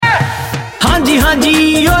हांजी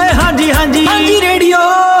हांजी ओए हांजी हांजी हांजी रेडियो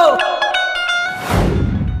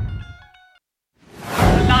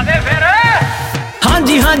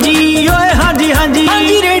हांजी हांजी ओए हांजी हांजी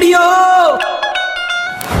हांजी रेडियो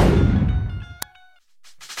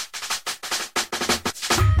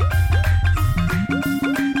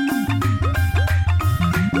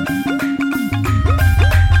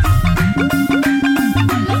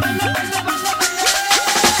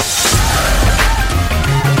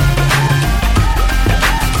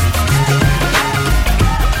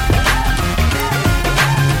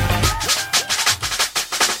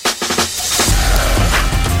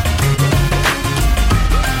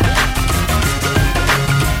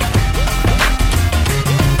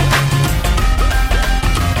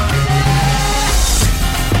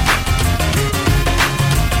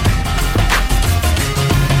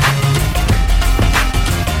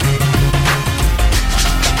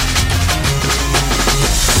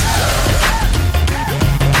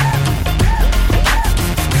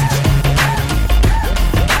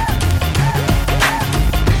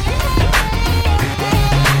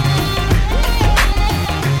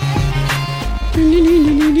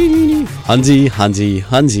हांजी हांजी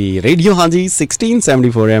हांजी रेडियो हांजी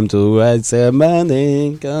 1674 M2 ऐसे मैंने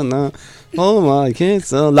कहना oh my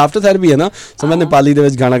kids laughter therapy है ना सो मैं नेपाली ਦੇ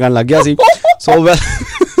ਵਿੱਚ ਗਾਣਾ ਗਾਣ ਲੱਗ ਗਿਆ ਸੀ ਸੋ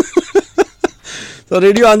ਸੋ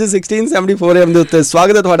ਰੇਡੀਓ ਹਾਂਜੀ 1674 M ਦੇ ਉੱਤੇ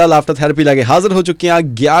ਸਵਾਗਤ ਹੈ ਤੁਹਾਡਾ ਲਾਫਟਰ ਥੈਰੇਪੀ ਲੈ ਕੇ ਹਾਜ਼ਰ ਹੋ ਚੁੱਕੇ ਹਾਂ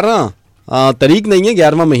 11 तारीख नहीं है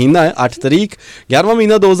 11वां महीना है 8 तारीख 11वां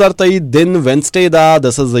महीना 2023 दिन Wednesday the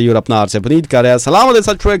this is the अपना आर से पुनीत कर रहा है सलाम अलैकुम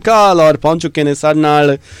सत श्री अकाल और पहुंच चुके ने साडे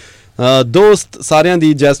नाल दोस्त सारियां दी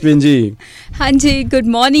जैस्मिन जी हाँ जी गुड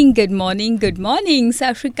मॉर्निंग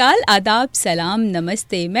सत श्री अकाल आदाब सलाम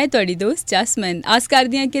नमस्ते मैं तुहाडी दोस्त जैस्मिन आस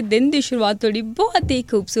करदी हां कि दिन की शुरुआत तुहाडी बहुत ही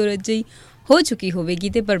खूबसूरत जी हो चुकी होवेगी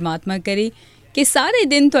ते परमात्मा करे कि सारे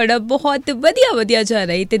दिन तुहाडा बहुत वधिया जा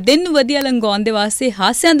रही ते दिन वधिया लंघाउण दे वास्ते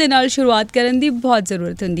हास्यां दे नाल शुरुआत करन दी बहुत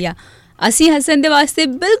ज़रूरत हुंदी आ असीं हसन दे वास्ते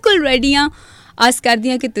बिल्कुल रेडी हाँ आस करदी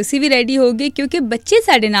हां कि तुसीं भी रेडी होगे क्योंकि बच्चे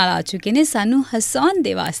साडे नाल आ चुके ने सानू हसाउण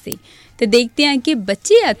दे वास्ते ते देखते हैं कि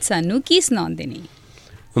बच्चे अज सानू की सुणाउंदे ने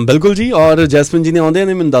बिल्कुल जी और जैस्मिन जी ने आउंदे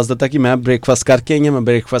ने मैनूं दस दित्ता कि मैं ब्रेकफास्ट करके आई हां मैं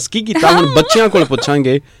ब्रेकफास्ट की कीता हुण बच्चियां कोल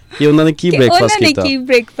पुछांगे कि उन्हां ने की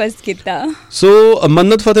ब्रेकफास्ट कीता सो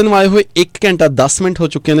मन्नत फतेह नूं आए होए 1 घंटा 10 मिनट हो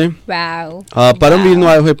चुके ने वाओ परमवीर नूं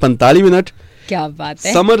आए होए 45 मिनट क्या बात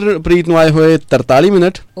है समरप्रीत नूं आए होए 43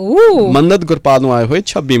 मिनट मन्नत गुरपाल नूं आए होए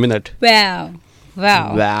 26 minute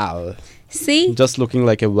wow C just looking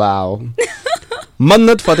like a wow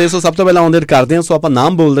मन्नत फतेह सो सब तो पहला ऑनर करते हैं सो आप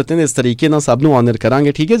नाम बोल देते हैं इस तरीके ना सब नु ऑनर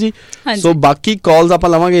करांगे ठीक है जी सो बाकी कॉल्स आप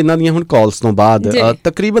लवांगे इन्हां दी हुण कॉल्स तो बाद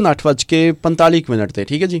तकरीबन 8:45 ते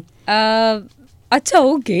ठीक है जी अच्छा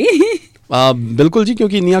ओके बिल्कुल जी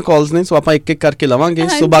क्योंकि इन्नियां कॉल्स ने सो आप एक एक करके लवांगे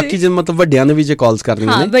सो बाकी जिन मतलब वड्डियां ने भी जे कॉल्स करनी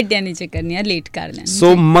ने वड्डियां ने जे करनी लेट कर लेना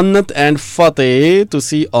सो मन्नत एंड फतेह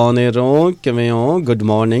तुसी ऑनर हो किवें हो गुड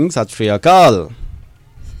मॉर्निंग सत श्री अकाल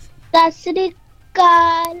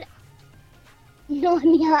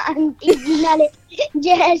नोनिया आंटी जी नाले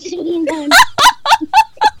जैस्मिन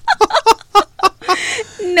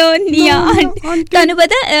नोनिया ਤੁਹਾਨੂੰ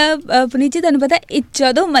ਪਤਾ ਪੁਨੀਤ ਜੀ ਤੁਹਾਨੂੰ ਪਤਾ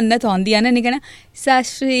ਜਦੋਂ ਮੰਨਤ ਆਉਂਦੀ ਆ ਨਾ ਨੇ ਕਹਿਣਾ ਸਤਿ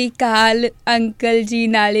ਸ਼੍ਰੀ ਅਕਾਲ ਅੰਕਲ ਜੀ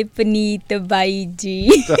ਨਾਲੇ ਪੁਨੀਤ ਬਾਈ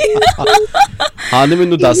ਜੀ ਹਾਂ ਨੇ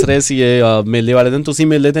ਮੈਨੂੰ ਦੱਸ ਰਹੇ ਸੀ ਇਹ ਮੇਲੇ ਵਾਲੇ ਦਿਨ ਤੁਸੀਂ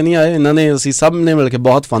ਮੇਲੇ ਤੇ ਨਹੀਂ ਆਏ ਇਹਨਾਂ ਨੇ ਅਸੀਂ ਸਭ ਨੇ ਮਿਲ ਕੇ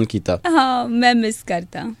ਬਹੁਤ ਫਨ ਕੀਤਾ ਹਾਂ ਮੈਂ ਮਿਸ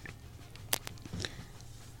ਕਰਤਾ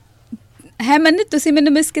ਹੈ ਮੰਨਤ ਤੁਸੀਂ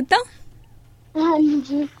ਮੈਨੂੰ ਮਿਸ ਕੀਤਾ हाँ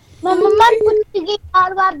जी मम्मा पूछ गई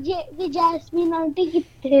बार जे कि जैस्मिन आंटी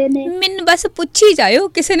किथे ने मैंने बस पूछ ही जायो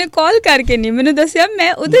किसी ने कॉल करके नहीं मैंने दसिया मैं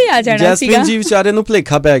उधर ही आ जाना सीगा जैस्मिन जी बेचारे नु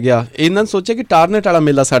भुलेखा पै गया इन्हां ने सोचा कि टारनेट वाला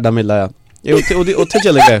मेला साडा मेला आ ये उत्थे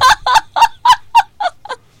चले गए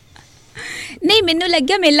नहीं मैनू लग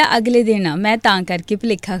गया मेला अगले दिन आ मैं तां करके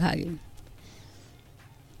भुलेखा खा गई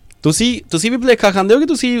तुसी भी भुलेखा खांदे हो कि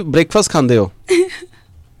तुसी ब्रेकफास्ट खांदे हो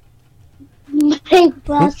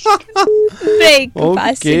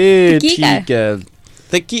ब्रेकफास्ट ठीक है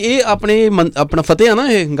ਤੇ ਕੀ ਇਹ ਆਪਣਾ ਫਤਿਹ ਆ ਨਾ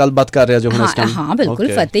ਇਹ ਗੱਲਬਾਤ ਕਰ ਰਿਹਾ ਜੋ ਹੁਣ ਇਸ ਟਾਈਮ ਹਾਂ ਬਿਲਕੁਲ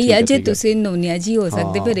ਫਤਿਹ ਹੀ ਆ ਜੇ ਤੁਸੀਂ ਨੋਨੀਆ ਜੀ ਹੋ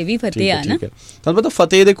ਸਕਦੇ ਫਿਰ ਇਹ ਵੀ ਫਤਿਹ ਆ ਨਾ ਤੁਹਾਨੂੰ ਪਤਾ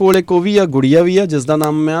ਫਤਿਹ ਦੇ ਕੋਲ ਇੱਕ ਉਹ ਵੀ ਆ ਗੁੜੀਆ ਵੀ ਆ ਜਿਸ ਦਾ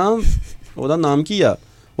ਨਾਮ ਆ ਉਹਦਾ ਨਾਮ ਕੀ ਆ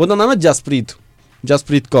ਉਹਦਾ ਨਾਮ ਹੈ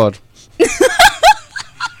ਜਸਪ੍ਰੀਤ ਕੌਰ ਉਹ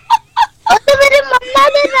ਤਾਂ ਮੇਰੇ ਮੰਮਾ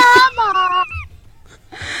ਦੇ ਨਾਮ ਆ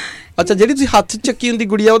ਅੱਛਾ ਜਿਹੜੀ ਤੁਸੀਂ ਹੱਥ ਚੱਕੀ ਹੁੰਦੀ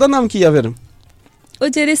ਗੁੜੀਆ ਉਹਦਾ ਨਾਮ ਕੀ ਆ ਫਿਰ ਉਹ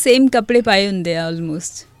ਜਿਹੜੇ ਸੇਮ ਕੱਪੜੇ ਪਾਏ ਹੁੰਦੇ ਆ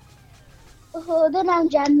ਆਲਮੋਸਟ ਉਹਦਾ ਨਾਮ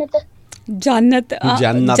ਜੰਨਤ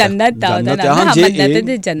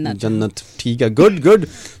जन्नत ठीक है गुड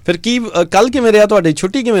फिर की कल किवें रहा तुहाडी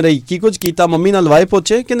छुट्टी किवें रही की कुछ कीता मम्मी नाल लवाए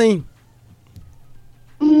पोछे कि नहीं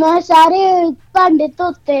मैं सारे भांडे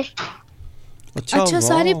धोते ਅੱਛਾ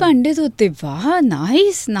ਸਾਰੇ ਭਾਂਡੇ ਧੋਤੇ, ਵਾਹ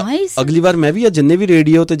ਨਾਈਸ ਨਾਈਸ। ਅਗਲੀ ਵਾਰ ਮੈਂ ਵੀ ਜਿੰਨੇ ਵੀ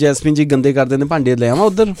ਰੇਡੀਓ ਤੇ ਜੈਸਮੀਨ ਜੀ ਗੰਦੇ ਕਰਦੇ ਨੇ ਭਾਂਡੇ ਲੈ ਆਵਾਂ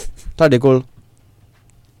ਉਧਰ ਤੁਹਾਡੇ ਕੋਲ।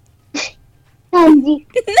 ਹਾਂਜੀ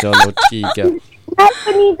ਚਲੋ ਠੀਕ ਹੈ। ਮੈਂ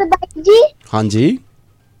ਪੁਨੀਤ ਬਾਈ ਜੀ, ਹਾਂਜੀ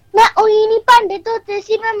ਮੈਂ ਉਹੀ ਨਹੀਂ ਭਾਂਡੇ ਧੋਤੇ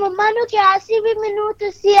ਸੀ, ਮੈਂ ਮੰਮਾ ਨੂੰ ਕਿਹਾ ਸੀ ਵੀ ਮੈਨੂੰ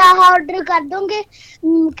ਤੁਸੀਂ ਆਹ ਆਰਡਰ ਕਰ ਦੋਗੇ।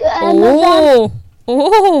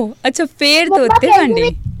 ਓ ਅੱਛਾ ਫੇਰ ਧੋਤੇ ਭਾਂਡੇ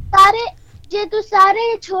ਸਾਰੇ। ਜੇ ਤੂੰ ਸਾਰੇ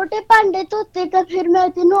ਛੋਟੇ ਭਾਂਡੇ ਧੋਤੇ ਤਾਂ ਫਿਰ ਮੈਂ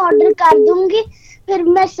ਤੈਨੂੰ ਆਰਡਰ ਕਰ ਦੂੰਗੀ। ਫਿਰ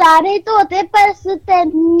ਮੈਂ ਸਾਰੇ ਧੋਤੇ, ਪਰ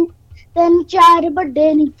ਤਿੰਨ ਚਾਰ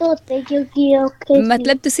ਵੱਡੇ ਨਹੀਂ ਧੋਤੇ ਕਿਉਂਕਿ ਔਖੇ ਸੀ।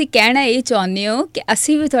 ਮਤਲਬ ਤੁਸੀਂ ਕਹਿਣਾ ਇਹ ਚਾਹੁੰਦੇ ਹੋ ਕਿ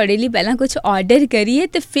ਅਸੀਂ ਵੀ ਤੁਹਾਡੇ ਲਈ ਪਹਿਲਾਂ ਕੁਝ ਆਰਡਰ ਕਰੀਏ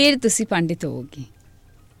ਤੇ ਫਿਰ ਤੁਸੀਂ ਭਾਂਡੇ ਧੋਵੋਗੇ,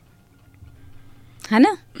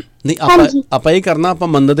 ਹਨਾ? ਨਹੀਂ ਆਪਾਂ ਇਹ ਕਰਨਾ, ਆਪਾਂ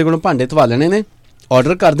ਮੰਦਰ ਦੇ ਕੋਲੋਂ ਭਾਂਡੇ ਧਵਾ ਲੈਣੇ ਨੇ,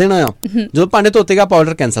 ਆਰਡਰ ਕਰ ਦੇਣਾ ਆ। ਜਦੋਂ ਭਾਂਡੇ ਧੋਤੇਗਾ ਆਪਾਂ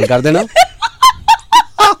ਆਰਡਰ ਕੈਨਸਲ ਕਰ ਦੇਣਾ।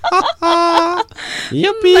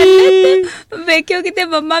 ਯਪੀ ਵੇਖਿਓ ਕਿਤੇ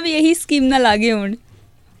ਮੰਮਾ ਵੀ ਇਹੀ ਸਕੀਮ ਨਾਲ ਆ ਗਏ ਹੋਣ।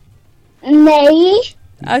 ਨਹੀਂ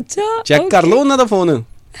ਅੱਛਾ ਚੈੱਕ ਕਰ ਲਓ ਉਹਨਾਂ ਦਾ ਫੋਨ।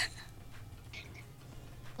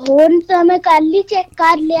 ਹੁਣ ਤਾਂ ਮੈਂ ਕੱਲ ਹੀ ਚੈੱਕ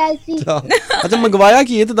ਕਰ ਲਿਆ ਸੀ। ਅੱਛਾ ਮੰਗਵਾਇਆ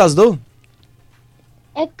ਕੀ ਇਹ ਤਾਂ ਦੱਸ ਦਿਓ।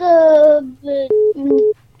 ਇੱਕ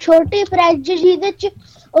ਛੋਟੀ ਫਰਿੱਜ ਜਿਹਦੇ ਚ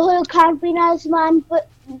ਉਹ ਖਾਣ ਪੀਣ ਵਾਲਾ ਸਮਾਨ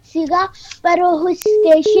ਸੀਗਾ, ਪਰ ਉਹ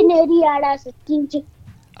ਸਟੇਸ਼ਨਰੀ ਵਾਲਾ ਸਕੀਮ ਚ।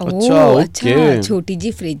 ਅੱਛਾ ਛੋਟੀ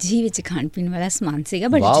ਜੀ ਫ੍ਰਿਜ ਹੀ ਵਿੱਚ ਖਾਣ ਪੀਣ ਵਾਲਾ ਸਮਾਨ ਸੀਗਾ,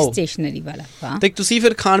 ਬੜੀ ਸਟੇਸ਼ਨਰੀ ਵਾਲਾ। ਵਾਹ। ਤੇ ਤੁਸੀਂ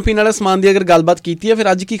ਫਿਰ ਖਾਣ ਪੀਣ ਵਾਲਾ ਸਮਾਨ ਦੀ ਅਗਰ ਗੱਲਬਾਤ ਕੀਤੀ ਹੈ,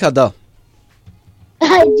 ਫਿਰ ਅੱਜ ਕੀ ਖਾਦਾ?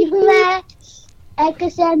 ਅੱਜ ਮੈਂ ਇੱਕ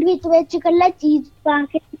ਸੈਂਡਵਿਚ ਵਿੱਚ ਕੱਲਾ ਚੀਜ਼ ਪਾ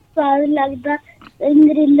ਕੇ ਸਵਾਦ ਲੱਗਦਾ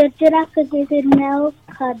ਗ੍ਰਿਲਰ ਚ ਰੱਖ ਕੇ ਫਿਰ ਮੈਂ ਉਹ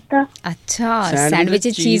ਖਾਦਾ। ਅੱਛਾ ਸੈਂਡਵਿਚ ਚ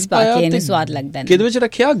ਚੀਜ਼ ਪਾ ਕੇ ਇਹਨੂੰ ਸਵਾਦ ਲੱਗਦਾ। ਕਿਹਦੇ ਵਿੱਚ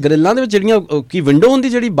ਰੱਖਿਆ? ਗ੍ਰਿਲਾਂ ਦੇ ਵਿੱਚ, ਜਿਹੜੀਆਂ ਕੀ ਵਿੰਡੋ ਹੁੰਦੀ,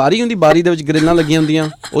 ਜਿਹੜੀ ਬਾਰੀ ਹੁੰਦੀ, ਬਾਰੀ ਦੇ ਵਿੱਚ ਗ੍ਰਿਲਾਂ ਲੱਗੀਆਂ ਹੁੰਦੀਆਂ,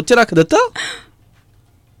 ਉਹ ਚ ਰੱਖ ਦਿੱਤਾ?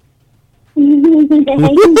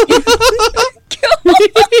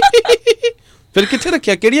 ਫਿਰ ਕਿੱਥੇ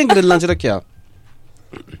ਰੱਖਿਆ? ਕਿਹੜੀਆਂ ਗ੍ਰਿਲਾਂ ਚ ਰੱਖਿਆ?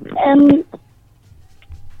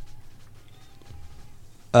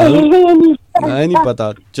 ਨਹੀਂ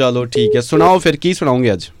ਪਤਾ। ਚਲੋ ਠੀਕ ਹੈ, ਸੁਣਾਓ ਫਿਰ ਕੀ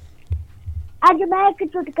ਸੁਣਾਓਗੇ ਅੱਜ? ਅੱਜ ਮੈਂ ਇੱਕ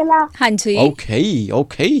ਚੁਟਕਲਾ। ਹਾਂਜੀ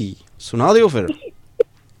ਓਕੇ ਸੁਣਾ ਦਿਓ ਫਿਰ।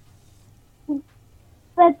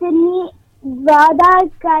 ਪਤਨੀ ਵਾਦਾ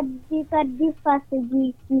ਕਰਦੀ ਫਸ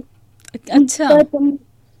ਗਈ ਸੀ। ਅੱਛਾ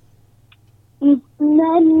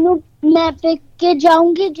ਮੈਂ ਪੇਕੇ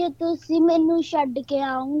ਜਾਊਂਗੀ ਜੇ ਤੁਸੀਂ ਮੈਨੂੰ ਛੱਡ ਕੇ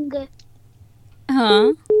ਆਉਂਗੇ।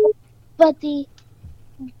 ਹਾਂ ਪਤੀ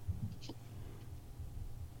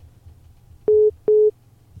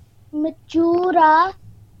ਮਚੂਰਾ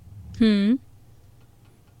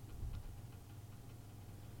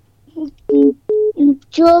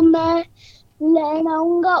ਜੋ ਮੈਂ ਲੈਣ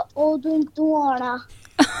ਆਊਂਗਾ ਉਦੋਂ ਤੂੰ ਆਉਣਾ।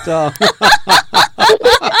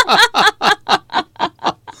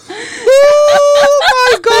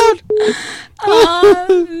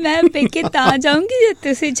 ਮੈਂ ਪੇਕੇ ਤਾਂ ਜਾਊਂਗੀ ਜੇ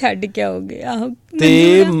ਤੁਸੀਂ ਛੱਡ ਕੇ ਆਓਗੇ। ਆਹੋ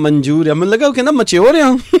ਤੇ ਮਨਜ਼ੂਰ ਆ, ਮੈਨੂੰ ਲੱਗਾ ਉਹ ਕਹਿੰਦਾ ਮਚਿਓਰ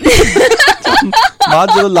ਆ। ਬਾਅਦ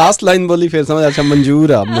ਜਦੋਂ ਲਾਸਟ ਲਾਈਨ ਬੋਲੀ ਫਿਰ ਸਮਝ ਆਇਆ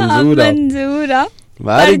ਮਨਜ਼ੂਰ ਆ।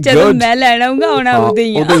 ਜਦੋਂ ਮੈਂ ਲੈਣ ਆਊਂਗਾ ਆਉਣਾ ਉਦੋਂ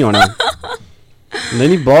ਹੀ ਆਉਣਾ।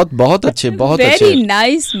 ਨਹੀਂ ਬਹੁਤ ਅੱਛੇ, ਬਹੁਤ ਅੱਛੇ। ਵੈਰੀ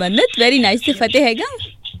ਨਾਈਸ ਮੰਨਤ, ਵੈਰੀ ਨਾਈਸ। ਤੇ ਫਤਿਹ ਹੈਗਾ?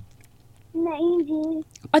 ਨਹੀਂ ਜੀ।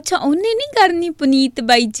 ਅੱਛਾ ਉਹਨੇ ਨਹੀਂ ਕਰਨੀ ਪੁਨੀਤ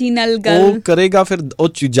ਬਾਈ ਜੀ ਨਾਲ ਗੱਲ? ਉਹ ਕਰੇਗਾ ਫਿਰ। ਉਹ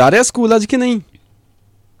ਜਾ ਰਿਹਾ ਸਕੂਲ ਅੱਜ ਕਿ ਨਹੀਂ?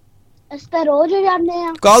 ਅਸੀਂ ਤਾਂ ਰੋਜ਼ ਜਾਂਦੇ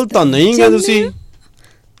ਆ। ਕੱਲ ਤਾਂ ਨਹੀਂ ਗਏ ਤੁਸੀਂ?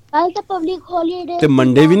 ਕੱਲ ਤਾਂ ਪਬਲਿਕ ਹੌਲੀਡੇ ਤੇ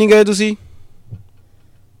ਮੰਡੇ ਵੀ ਨਹੀਂ ਗਏ ਤੁਸੀਂ?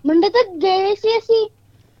 ਮੰਡੇ ਤਾਂ ਗਏ ਸੀ ਅਸੀਂ।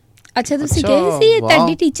 ਅੱਛਾ ਤੁਸੀਂ ਗਏ ਸੀ?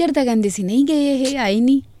 ਤੁਹਾਡੀ ਟੀਚਰ ਤਾਂ ਕਹਿੰਦੇ ਸੀ ਨਹੀਂ ਗਏ, ਇਹ ਆਈ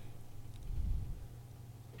ਨਹੀਂ।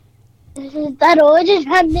 ਅਸੀਂ ਤਾਂ ਰੋਜ਼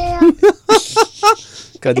ਜਾਂਦੇ ਆ।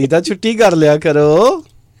 ਕਦੀ ਤਾਂ ਛੁੱਟੀ ਕਰ ਲਿਆ ਕਰੋ।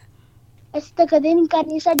 ਅਸੀਂ ਤਾਂ ਕਦੇ ਨਹੀਂ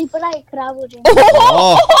ਕਰਨੀ, ਸਾਡੀ ਪੜ੍ਹਾਈ ਖਰਾਬ ਹੋ ਜਾਂਦੀ।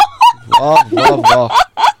 ਵਾਹ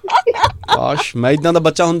ਕਾਸ਼ ਮੈਂ ਇਦਾਂ ਦਾ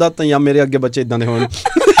ਬੱਚਾ ਹੁੰਦਾ ਤਾਂ, ਜਾਂ ਮੇਰੇ ਅੱਗੇ ਬੱਚੇ ਇਦਾਂ ਦੇ ਹੋਣ।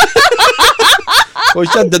 ਕੁਛ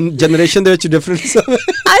ਤਾਂ ਜਨਰੇਸ਼ਨ ਦੇ ਵਿੱਚ ਡਿਫਰੈਂਸ।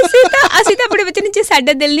 ਅਸੀਂ ਤਾਂ ਆਪਣੇ ਬੱਚੇ ਨੂੰ, ਜੇ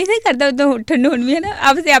ਸਾਡਾ ਦਿਲ ਨਹੀਂ ਕਰਦਾ ਉਦੋਂ ਉੱਠਣ ਨੂੰ, ਹੁਣ ਵੀ ਹੈ ਨਾ,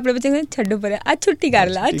 ਆਪਸੇ ਆਪਣੇ ਬੱਚੇ ਨੂੰ ਛੱਡੋ ਪਰੇ, ਆ ਛੁੱਟੀ ਕਰ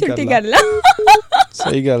ਲਾ, ਛੁੱਟੀ ਕਰ ਲਾ।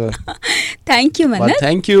 ਸਹੀ ਗੱਲ ਹੈ। Thank you Mannat.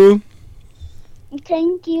 Thank you.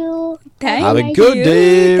 Have a good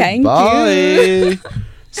day. Thank Bye. you.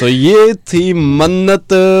 ਸੋ ਇਹ ਥੀ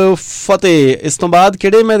ਮੰਨਤ, ਫਤਿਹ। ਇਸ ਤੋਂ ਬਾਅਦ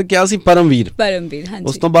ਕਿਹੜੇ ਮੈਂ ਕਿਹਾ ਸੀ? ਪਰਮਵੀਰ। ਹਾਂਜੀ।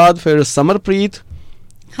 ਉਸ ਤੋਂ ਬਾਅਦ ਫਿਰ ਸਮਰਪ੍ਰੀਤ,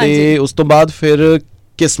 ਤੇ ਉਸ ਤੋਂ ਬਾਅਦ ਫਿਰ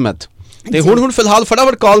ਕਿਸਮਤ। ਤੇ ਹੁਣ ਫਿਲਹਾਲ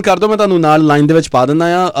ਫਟਾਫਟ ਕਾਲ ਕਰ ਦਿਓ, ਮੈਂ ਤੁਹਾਨੂੰ ਨਾਲ ਲਾਈਨ ਦੇ ਵਿੱਚ ਪਾ ਦਿੰਦਾ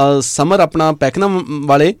ਆ। ਸਮਰ ਆਪਣਾ ਪੈਕਨਮ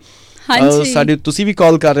ਵਾਲੇ ਸਾਡੇ, ਤੁਸੀਂ ਵੀ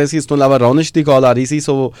ਕਾਲ ਕਰ ਰਹੇ ਸੀ। ਇਸ ਤੋਂ ਇਲਾਵਾ ਰੌਨਿਸ਼ ਦੀ ਕਾਲ ਆ ਰਹੀ ਸੀ।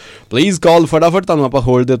 ਸੋ ਪਲੀਜ਼ ਕਾਲ ਫਟਾਫਟ, ਤੁਹਾਨੂੰ ਆਪਾਂ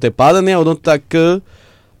ਹੋਲਡ ਦੇ ਉੱਤੇ ਪਾ ਦਿੰਦੇ ਆ। ਉਦੋਂ ਤੱਕ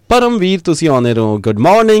ਪਰਮਵੀਰ ਤੁਸੀਂ ਆਉਣੇ ਰਹੋ। ਗੁੱਡ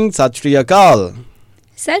ਮਾਰਨਿੰਗ, ਸਤਿ ਸ਼੍ਰੀ ਅਕਾਲ।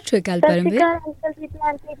 ਸਤਿ ਸ਼੍ਰੀ ਅਕਾਲ ਪਰਮਵੀਰ।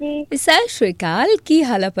 ਸਤਿ ਸ਼੍ਰੀ ਅਕਾਲ, ਕੀ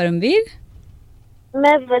ਹਾਲ ਹੈ ਪਰਮਵੀਰ?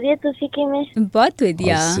 ਮੈਂ ਵਧੀਆ, ਤੁਸੀਂ ਕਿਵੇਂ? ਬਹੁਤ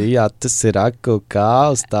ਵਧੀਆ। ਅਸੀਂ ਹੱਥ ਸਿਰਾ ਕੋਕਾ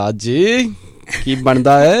ਉਸਤਾਦ ਜੀ, ਕੀ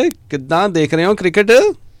ਬਣਦਾ ਹੈ? ਕਿੱਦਾਂ ਦੇਖ ਰਹੇ ਹੋ ਕ੍ਰਿਕਟ?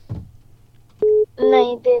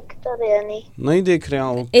 ਨਹੀਂ ਦੇਖ ਤਾਂ ਰਿਹਾ ਨਹੀਂ। ਨਹੀਂ ਦੇਖ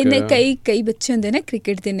ਰਿਹਾ। ਇਹਨੇ ਓਕੇ ਕਈ ਬੱਚੇ ਹੁੰਦੇ ਨਾ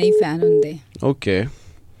ਕ੍ਰਿਕਟ ਦੇ ਨਹੀਂ ਫੈਨ ਹੁੰਦੇ। ਓਕੇ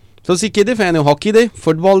ਤੁਸੀਂ ਕਿਹਦੇ ਫੈਨ ਹੋ, ਹਾਕੀ ਦੇ,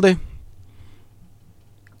 ਫੁੱਟਬਾਲ ਦੇ?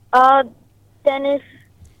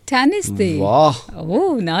 ਟੈਨਿਸ ਦੇ। ਵਾਹ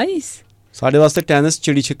ਓ ਨਾਈਸ। ਸਾਡੇ ਵਾਸਤੇ ਟੈਨਿਸ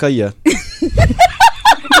ਚਿੜੀ ਛਿੱਕਾ ਹੀ ਆ।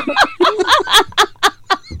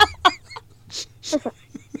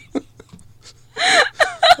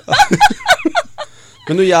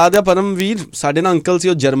 ਮੈਨੂੰ ਯਾਦ ਆ ਪਰਮਵੀਰ, ਸਾਡੇ ਨਾਲ ਅੰਕਲ ਸੀ,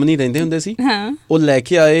 ਉਹ ਜਰਮਨੀ ਰਹਿੰਦੇ ਹੁੰਦੇ ਸੀ। ਹਾਂ ਉਹ ਲੈ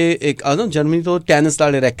ਕੇ ਆਏ ਇੱਕ ਜਰਮਨੀ ਤੋਂ ਟੈਨਿਸ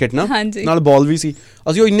ਵਾਲੇ ਰੈਕਟ ਨਾ, ਹਾਂਜੀ। ਨਾਲ ਬਾਲ ਵੀ ਸੀ।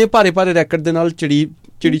 ਅਸੀਂ ਉਹ ਇੰਨੇ ਭਾਰੇ ਭਾਰੇ ਰੈਕਟ ਦੇ ਨਾਲ ਚਿੜੀ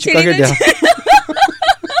ਛਿੱਕਾ ਖੇਡਿਆ।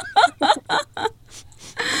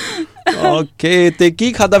 ਓਕੇ ਤੇ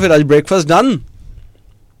ਕੀ ਖਾਦਾ ਫਿਰ ਅੱਜ? Breakfast done?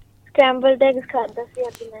 ਸਕ੍ਰੈਂਬਲਡ ਐਗਸ ਖਾਦਾ ਸੀ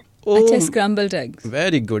ਅੱਜ ਮੈਂ। ਅੱਛਾ scrambled eggs.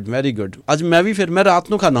 Very good very good. ਅੱਜ ਮੈਂ ਵੀ ਫਿਰ ਮੈਂ ਰਾਤ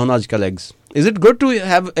ਨੂੰ ਖਾਣਾ ਹੁਣ ਅੱਜ ਕੱਲ੍ਹ eggs. Is it good to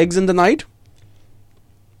have eggs in the night?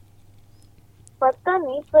 ਪਤਾ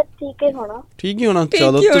ਨਹੀਂ ਪਰ ਠੀਕ ਹੀ ਹੋਣਾ। ਠੀਕ ਹੀ ਹੋਣਾ। ਠੀਕ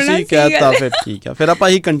ਚਲੋ ਹੀ ਹੋਣਾ, ਤੁਸੀਂ ਸਹੀ ਕਹਿਤਾ ਗੱਲ ਹੈ। ਫਿਰ ਠੀਕ ਹੈ, ਫਿਰ ਆਪਾਂ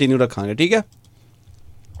ਹੀ ਕੰਟੀਨਿਊ ਰੱਖਾਂਗੇ। ਠੀਕ ਹੈ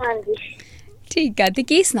ਹਾਂਜੀ ਠੀਕ ਆ। ਤੇ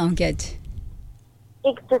ਕੀ ਸੁਣਾਓਗੇ ਅੱਜ?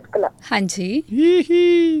 ਇੱਕ ਚੁਟਕਲਾ। ਹਾਂਜੀ।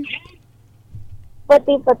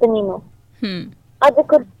 ਪਤੀ ਪਤਨੀ ਨੂੰ। ਹੂੰ ਅੱਜ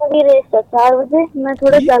ਕੁੱਤੇ ਦੀ ਰੇਸ ਹੈ 4 ਵਜੇ, ਮੈਂ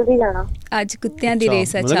ਥੋੜਾ ਜਲਦੀ ਜਾਣਾ। ਅੱਜ ਕੁੱਤਿਆਂ ਦੀ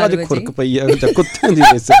ਰੇਸ ਹੈ ਮਤਲਬ 4 ਅੱਜ ਵਜੇ। ਖੁਰਕ ਪਈ ਹੈ ਜਾਂ ਕੁੱਤਿਆਂ ਦੀ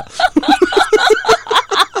ਰੇਸ ਹੈ?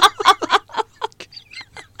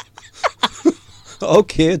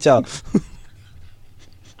 ਓਕੇ ਅੱਛਾ।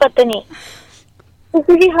 ਪਤਨੀ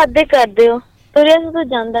ਤੁਸੀਂ ਵੀ ਹੱਦ ਕਰਦੇ ਹੋ, ਤੁਰਿਆ ਤੋਂ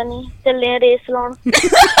ਜਾਂਦਾ ਨਹੀਂ, ਚੱਲੇ ਰੇਸ ਲਾਉਣ।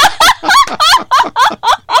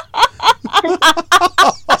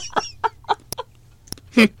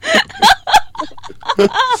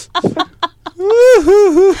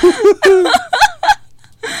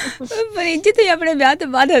 ਫਰੀਜੀ ਤੁਸੀਂ ਆਪਣੇ ਵਿਆਹ ਤੋਂ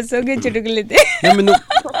ਬਾਅਦ ਹੱਸੋਗੇ ਚੁਟਕਲੇ ਤੇ।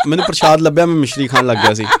 ਮੈਨੂੰ ਪ੍ਰਸ਼ਾਦ ਲੱਭਿਆ, ਮੈਂ ਮਿਸ਼ਰੀ ਖਾਣ ਲੱਗ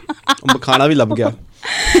ਗਿਆ ਸੀ, ਉਹ ਖਾਣਾ ਵੀ ਲੱਭ ਗਿਆ।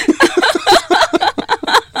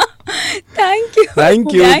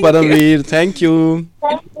 Thank you Paramvir, thank you.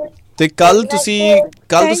 ਤੇ ਕੱਲ ਤੁਸੀਂ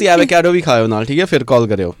ਐਵੋਕੈਡੋ ਵੀ ਖਾਇਓ ਨਾਲ, ਠੀਕ ਹੈ? ਫਿਰ ਕਾਲ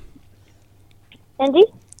ਕਰਿਓ। ਹਾਂਜੀ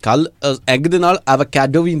ਕੱਲ ਐਗ ਦੇ ਨਾਲ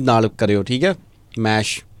ਐਵੋਕੈਡੋ ਵੀ ਨਾਲ ਕਰਿਓ, ਠੀਕ ਹੈ?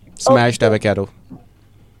 ਸਮੈਸ਼ਡ ਐਵੋਕੈਡੋ।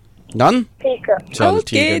 ਡਨ? ਠੀਕ ਹੈ। चल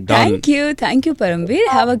ठीक है done. Thank you Paramvir,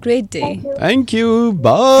 have a great day. Thank you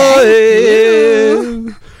bye.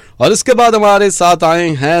 और इसके बाद हमारे साथ आए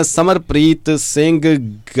हैं समरप्रीत सिंह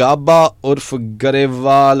गाबा उर्फ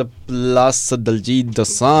गरेवाल प्लस दलजीत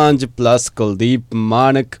दोसांझ प्लस कुलदीप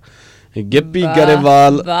मानक गिप्पी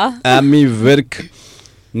गरेवाल एमी विर्क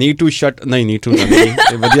नीटू शट नहीं नीटू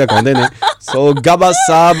नहीं वधिया कहंदे ने। सो गाबा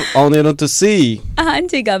साहब आउंदे नो तुसी। हां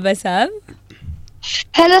जी गाबा साहब।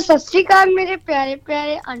 ਹੈਲੋ ਸਤਿ ਸ਼੍ਰੀ ਅਕਾਲ ਮੇਰੇ ਪਿਆਰੇ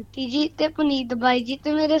ਪਿਆਰੇ ਆਂਟੀ ਜੀ ਤੇ ਪੁਨੀਤ ਬਾਈ ਜੀ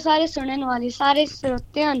ਤੇ ਮੇਰੇ ਸਾਰੇ ਸੁਣਨ ਵਾਲੇ ਸਾਰੇ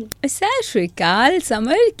ਸਰੋਤਿਆਂ ਨੂੰ ਸਤਿ ਸ਼੍ਰੀ ਅਕਾਲ।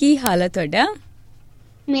 ਸਮਰ ਕੀ ਹਾਲ ਹੈ ਤੁਹਾਡਾ?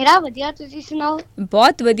 ਮੇਰਾ ਵਧੀਆ, ਤੁਸੀਂ ਸੁਣਾਓ?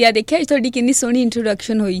 ਬਹੁਤ ਵਧੀਆ। ਦੇਖਿਆ ਅੱਜ ਤੁਹਾਡੀ ਕਿੰਨੀ ਸੋਹਣੀ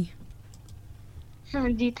ਇੰਟਰੋਡਕਸ਼ਨ ਹੋਈ।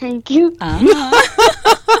 ਹਾਂਜੀ ਥੈਂਕ ਯੂ।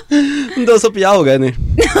 250 ਹੋ ਗਏ ਨੇ।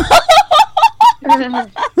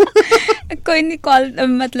 ਕੋਈ ਨਹੀਂ, ਕਾਲ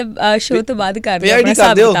मतलब शो तो बाद कर दो अपना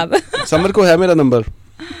हिसाब किताब। समर को है मेरा नंबर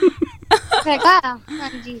ਹੈਗਾ।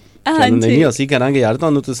 ਹਾਂਜੀ ਨਹੀਂ ਅਸੀਂ ਕਰਾਂਗੇ ਯਾਰ,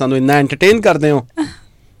 ਤੁਹਾਨੂੰ ਤੁਸੀਂ ਸਾਨੂੰ ਇੰਨਾ ਐਂਟਰਟੇਨ ਕਰਦੇ ਹੋ।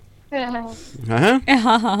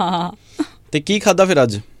 ਹਾਂ ਤੇ ਕੀ ਖਾਦਾ ਫਿਰ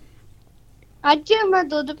ਅੱਜ? ਅੱਜ ਮੈਂ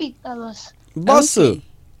ਦੁੱਧ ਪੀਤਾ ਬਸ।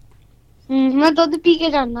 ਮੈਂ ਦੁੱਧ ਪੀ ਕੇ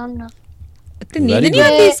ਜਾਂਦਾ ਹੁੰਦਾ। ਤੇ ਨੀਂਦ ਨਹੀਂ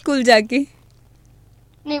ਆਉਂਦੀ ਸਕੂਲ ਜਾ ਕੇ?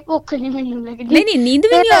 ਨਹੀਂ ਭੁੱਖ ਨਹੀਂ ਮੈਨੂੰ ਲੱਗਦੀ। ਨਹੀਂ ਨੀਂਦ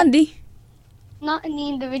ਵੀ ਨਹੀਂ ਆਉਂਦੀ? ਨਾ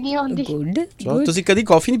ਨੀਂਦ ਵੀ ਨਹੀਂ ਆਉਂਦੀ। ਗੁੱਡ। ਤੁਸੀਂ ਕਦੀ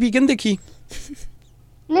ਕਾਫੀ ਨਹੀਂ ਪੀ ਕੇ ਨਹੀਂ ਦੇਖੀ?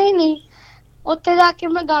 ਨਹੀਂ ਉੱਥੇ ਜਾ ਕੇ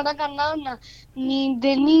ਮੈਂ ਗਾਣਾ ਗਾਣਾ ਹੁੰਦਾ, ਨੀਂਦ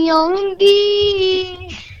ਨਹੀਂ ਆਉਂਦੀ।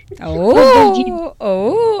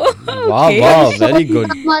 ਵਾਹ ਵੈਰੀ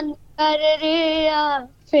ਗੁੱਡ। ਮਨ ਕਰ ਰਿਹਾ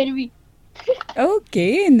ਫਿਰ ਵੀ।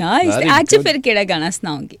 Okay nice. ਅੱਜ ਫਿਰ ਕਿਹੜਾ ਗਾਣਾ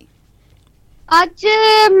ਸੁਣਾਓਗੇ? ਅੱਜ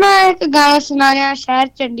ਮੈਂ ਇੱਕ ਗਾਣਾ ਸੁਣਾ ਰਿਹਾ, ਸ਼ਹਿਰ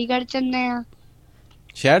ਚੰਡੀਗੜ੍ਹ ਚੱਲੇ ਆ।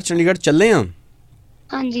 ਸ਼ਹਿਰ ਚੰਡੀਗੜ੍ਹ ਚੱਲੇ ਆ?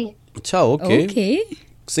 ਹਾਂਜੀ। ਅੱਛਾ ਓਕੇ।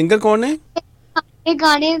 ਸਿੰਗਰ ਕੌਣ ਨੇ? ਇਹ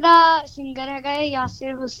ਗਾਣੇ ਦਾ ਸਿੰਗਰ ਹੈਗਾ ਹੈ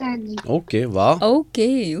ਯਾਸਿਰ ਹੁਸੈਨ ਜੀ। ਓਕੇ ਵਾਹ।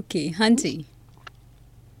 ਓਕੇ ਹਾਂਜੀ।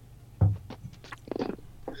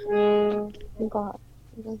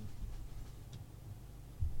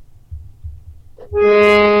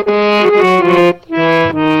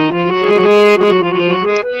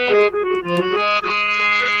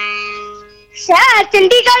 ਸ਼ਹਿਰ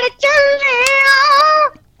ਚੰਡੀਗੜ੍ਹ ਚੱਲੇ ਆ,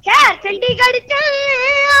 ਸ਼ਹਿਰ ਚੰਡੀਗੜ੍ਹ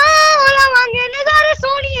ਚੱਲੇ ਆ, ਲਵਾਂਗੇ ਨਜ਼ਾਰੇ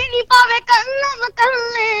ਸੋਹਣੀਏ ਨੀ ਪਾਵੇ ਕਲਮ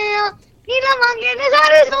ਕੱਲੇ ਆ, ਨੀ ਲਵਾਂਗੇ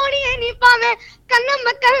ਨਜ਼ਾਰੇ ਸੋਹਣੀਏ ਨੀ ਪਾਵੇ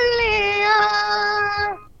ਕਲਮ ਕੱਲੇ ਆ।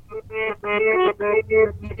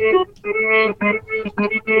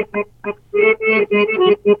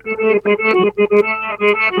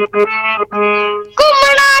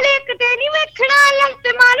 ਘੁੰਮਣ ਵਾਲੇ ਕਿਤੇ ਨੀ ਵੇਖਣਾ, ਲੰਤ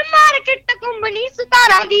ਮਾਰ ਮਾਰਕੀਟ ਘੁੰਮਣੀ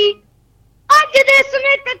 17 ਦੀ। ਅੱਜ ਦੇ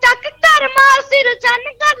ਸਮੇਂ ਤੇ ਚੱਕ ਕਰ कर मार सिर चन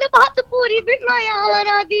गल बात पूरी बिना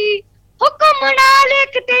यारा दी हुक्म नाल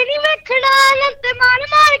एक तेरी वेखना लंत मार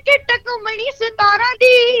मार के टकमणी सितारा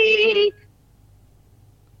दी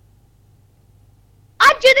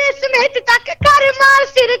अज दे समेत तक कर मार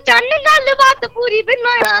सिर चन गल बात पूरी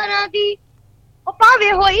बिना यारा दी ओ पावे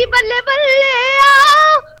होई बल्ले बल्ले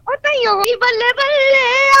ओ तैयो होई बल्ले बल्ले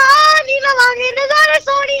नी लवांगे नज़ारे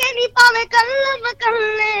सोनिए नी पावे कलम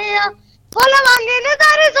कल्ले ओ लवांगे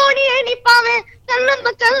नज़ारे सोनिए नी पावे कलम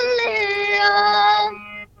कल्ले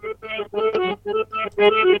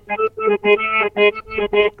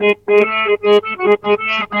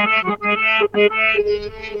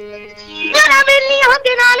मेरा मिलियां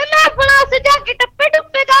दे नाल मैं फला सजा के टप्पे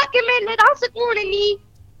टुप्पे गा के मेले दा सकून नी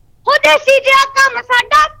हो देसी जिहा कम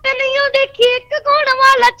साडा ते नहीं देखी एक गुण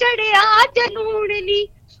वाला चढ़िया जनून नी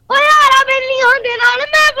ओ यारा बेलियां दे नाल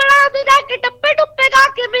मैं बड़ा सजा के टप्पे टुप्पे गा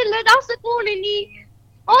के मेले दा सकून नी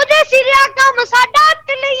ओ देसी जिहा कम साडा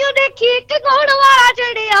ते नहीं देखी एक गुण वाला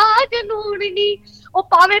चढ़िया जनून नी ओ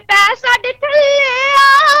पावे पैर साडे थल्ले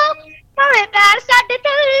पावे पैर साडे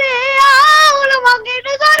थल्ले लवांगे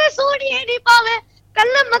नज़ारे सोनिए नी पावे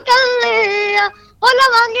कलम कल्ले ओ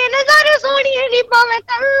लवांगे नज़ारे सोनिए नी पावे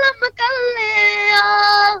कलम कल्ले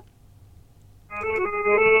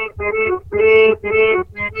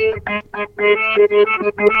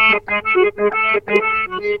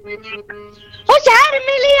ओ शहर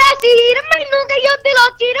मिली ऐसी हीर मैनू गई दिलों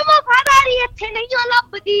चिर वफादारी इत्थे नहीं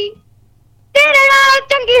लभदी तेरे नाल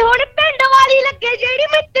चंगी हुण पिंड वाली लगे जेड़ी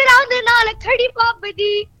मित्तरां दे नाल खड़ी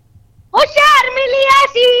पबदी ओ शहर मिली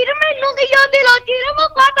ऐसी हीर मैनू गई दिलों चिर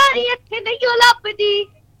वफादारी इत्थे नहीं लभदी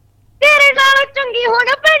तेरे नाल चंगी हुण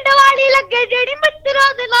पिंड वाली लगे जेड़ी मित्तरां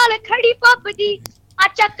दे नाल खड़ी पबदी आ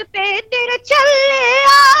चक पे तेरे चले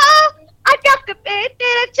आ चक पे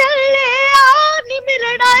तेरे चले नी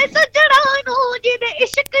मिलना है सजना नू जिदे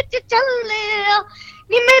इश्क च चले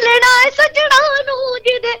नी मिलना है सजना नू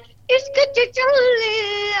जिदे इश्क च चले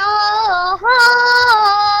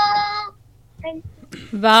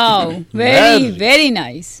वाओ वेरी वेरी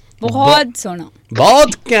नाइस बहुत सोहना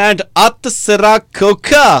ਬਹੁਤ ਘੈਂਟ ਅੱਤ ਸਿਰਾ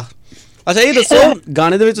ਖੋਖਾ ਅੱਛਾ ਇਹ ਦੱਸੋ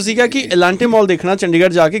ਗਾਣੇ ਦੇ ਵਿੱਚ ਤੁਸੀਂ ਕਿਹਾ ਕਿ ਐਲਾਂਟੇ ਮਾਲ ਦੇਖਣਾ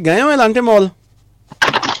ਚੰਡੀਗੜ੍ਹ ਜਾ ਕੇ ਗਏ ਹੋ Elante mall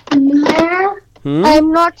I am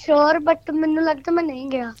not sure but मैनू लगता मैं नहीं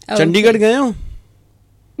गया ਚੰਡੀਗੜ੍ਹ ਗਏ ਹੋ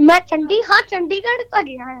मैं चंडीगढ़ तो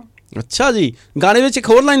गया है ਅੱਛਾ ਜੀ ਗਾਣੇ ਵਿੱਚ ਇੱਕ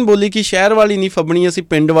ਹੋਰ ਲਾਈਨ ਬੋਲੀ ਕਿ ਸ਼ਹਿਰ ਵਾਲੀ ਨਹੀਂ ਫੱਬਣੀ ਅਸੀਂ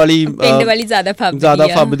ਪਿੰਡ ਵਾਲੀ ਜ਼ਿਆਦਾ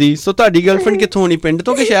ਫੱਬਦੀ ਸੋ ਤੁਹਾਡੀ ਗਰਲਫ੍ਰੈਂਡ ਕਿੱਥੋਂ ਹੋਣੀ ਪਿੰਡ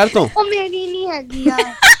ਤੋਂ ਕਿ ਸ਼ਹਿਰ ਤੋਂ ਉਹ ਮੇਰੀ ਨਹੀਂ ਹੈਗੀ ਯਾਰ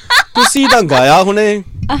ਤੁਸੀਂ ਤਾਂ ਗਾਇਆ ਹੁਣੇ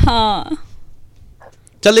ਹਾਂ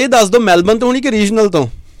ਚੱਲ ਇਹ ਦੱਸ ਦਿਓ ਮੈਲਬਨ ਤੋਂ ਹੋਣੀ ਕਿ ਰੀਜਨਲ ਤੋਂ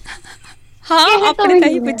ਹਾਂ ਆਪਣੇ ਤਾਂ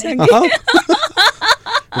ਹੀ ਪੁੱਛਾਂਗੇ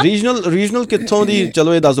ਰੀਜਨਲ ਕਿੱਥੋਂ ਦੀ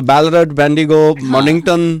ਚਲੋ ਇਹ ਦੱਸ ਦਿਓ ਬੈਲਰਡ ਬੈਂਡੀਗੋ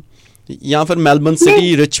ਮੋਰਨਿੰਗਟਨ ਜਾਂ ਫਿਰ ਮੈਲਬਨ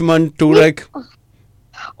ਸਿਟੀ ਰਿਚਮੰਡ ਟੂਰੈਕ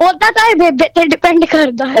ਉਹਦਾ ਤਾਂ ਬੇਬੇ ਤੇ ਡਿਪੈਂਡ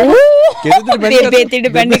ਕਰਦਾ ਹੈ ਬੇਬੇ ਤੇ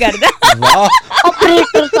ਡਿਪੈਂਡ ਕਰਦਾ ਵਾਹ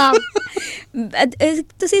ਆਪਰੇਟਰ ਸਾਹਿਬ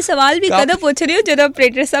ਤੁਸੀਂ ਸਵਾਲ ਵੀ ਕਦੋਂ ਪੁੱਛ ਰਹੇ ਹੋ ਜਦੋਂ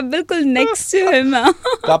ਆਪਰੇਟਰ ਸਾਹਿਬ ਬਿਲਕੁਲ ਨੈਕਸਟ ਹਿਮ ਆ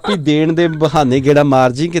ਕਾਪੀ ਦੇਣ ਦੇ ਬਹਾਨੇ ਗੇੜਾ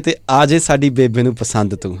ਮਾਰ ਜੀ ਕਿਤੇ ਆ ਜੇ ਸਾਡੀ ਬੇਬੇ ਨੂੰ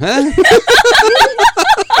ਪਸੰਦ ਤੂੰ ਹੈ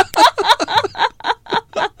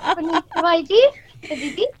ਭਾਈ ਜੀ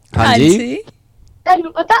ਦੀਦੀ ਹਾਂਜੀ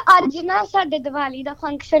ਤੁਹਾਨੂੰ ਪਤਾ ਅੱਜ ਨਾ ਸਾਡੇ ਦੀਵਾਲੀ ਦਾ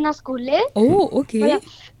ਫੰਕਸ਼ਨ ਆ ਸਕੂਲੇ ਓਕੇ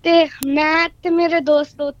ਤੇ ਮੈਂ ਤੇ ਮੇਰੇ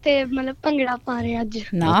ਦੋਸਤ ਉੱਤੇ ਮਤਲਬ ਭੰਗੜਾ ਪਾ ਰਹੇ ਅੱਜ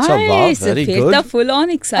ਨਾਈਸ ਫਿਰ ਤਾਂ ਫੁੱਲ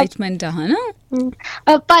ਔਨ ਐਕਸਾਈਟਮੈਂਟ ਆ ਹਨਾ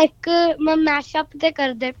ਆਪਾਂ ਇੱਕ ਮੈਸ਼ਅਪ ਤੇ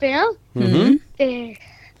ਕਰਦੇ ਪਏ ਆ ਤੇ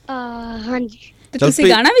ਹਾਂਜੀ ਤੇ ਤੁਸੀਂ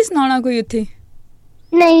ਗਾਣਾ ਵੀ ਸੁਣਾਉਣਾ ਕੋਈ ਉੱਥੇ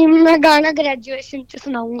ਨਹੀਂ ਮੈਂ ਗਾਣਾ ਗ੍ਰੈਜੂਏਸ਼ਨ ਚ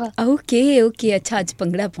ਸੁਣਾਉਂਗਾ ਓਕੇ ਅੱਛਾ ਅੱਜ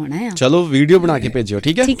ਭੰਗੜਾ ਪਾਉਣਾ ਆ ਚਲੋ ਵੀਡੀਓ ਬਣਾ ਕੇ ਭੇਜਿਓ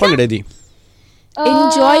ਠੀਕ ਹੈ ਭੰਗੜੇ ਦੀ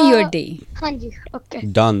enjoy your day ਹਾਂਜੀ okay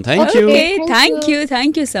done thank you okay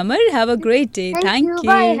thank you Samar have a great day thank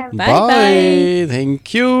you bye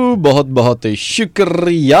thank you ਬਹੁਤ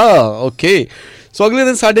ਸ਼ੁਕਰੀਆ okay ਸੋ ਅਗਲੇ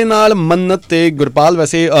ਦਿਨ ਸਾਡੇ ਨਾਲ ਮੰਨਤ ਤੇ ਗੁਰਪਾਲ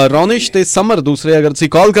ਵੈਸੇ ਰੌਨਿਸ਼ ਤੇ ਸਮਰ ਦੂਸਰੇ ਅਗਰ ਤੁਸੀਂ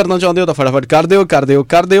ਕਾਲ ਕਰਨਾ ਚਾਹੁੰਦੇ ਹੋ ਤਾਂ ਫਟਾਫਟ ਕਰ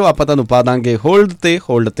ਦਿਓ ਆਪਾਂ ਤੁਹਾਨੂੰ ਪਾ ਦਾਂਗੇ ਹੋਲਡ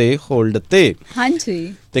ਤੇ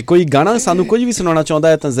ਹਾਂਜੀ ਤੇ ਕੋਈ ਗਾਣਾ ਸਾਨੂੰ ਕੁਝ ਵੀ ਸੁਣਾਉਣਾ ਚਾਹੁੰਦਾ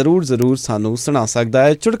ਹੈ ਤਾਂ ਜ਼ਰੂਰ ਸਾਨੂੰ ਸੁਣਾ ਸਕਦਾ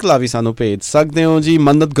ਹੈ ਚੁਟਕਲਾ ਵੀ ਸਾਨੂੰ ਭੇਜ ਸਕਦੇ ਹੋ ਜੀ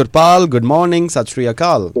ਮੰਨਤ ਗੁਰਪਾਲ ਗੁੱਡ ਮਾਰਨਿੰਗ ਸਤਿ ਸ਼੍ਰੀ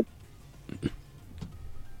ਅਕਾਲ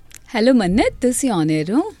ਹੈਲੋ ਮੰਨਤ ਤੁਸੀਂ ਆਨ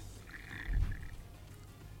에ਅਰ ਹੋ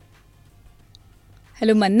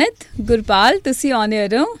ਹੈਲੋ ਮੰਨਤ ਗੁਰਪਾਲ ਤੁਸੀਂ ਆਨ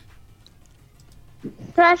에ਅਰ ਹੋ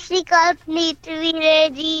ਸਤਿ ਸ਼੍ਰੀ ਅਕਾਲ ਪਨੀਤ ਵੀਰੇ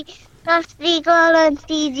ਜੀ ਸਤਿ ਸ਼੍ਰੀ ਅਕਾਲ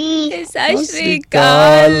ਆਂਟੀ ਜੀ ਸਤਿ ਸ਼੍ਰੀ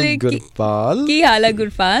ਅਕਾਲ ਗੁਰਪਾਲ ਕੀ ਹਾਲ ਹੈ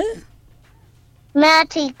ਗੁਰਪਾਲ ਮੈਂ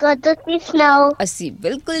ਠੀਕ ਹਾਂ ਤੁਸੀਂ ਸੁਣਾਓ ਅਸੀਂ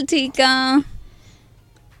ਬਿਲਕੁਲ ਠੀਕ ਹਾਂ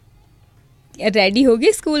ਰੈਡੀ ਹੋ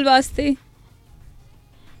ਗਏ ਸਕੂਲ ਵਾਸਤੇ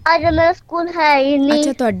ਅੱਜ ਮੇਰਾ ਸਕੂਲ ਹੈ ਹੀ ਨਹੀਂ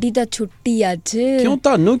ਅੱਛਾ ਤੁਹਾਡੀ ਤਾਂ ਛੁੱਟੀ ਅੱਜ ਕਿਉਂ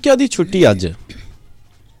ਤੁਹਾਨੂੰ ਕਿਹਦੀ ਛੁੱਟੀ ਅੱਜ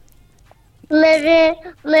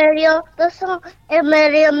ਮੇਰੀਆਂ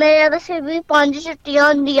ਵੈਸੇ ਵੀ 5 ਛੁੱਟੀਆਂ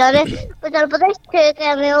ਹੁੰਦੀਆਂ ਨੇ ਪਰ ਤੁਹਾਨੂੰ ਪਤਾ 6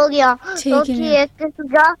 ਕਿਵੇਂ ਹੋ ਗਿਆ ਕਿਉਂਕਿ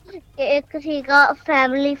ਇੱਕ ਸੀਗਾ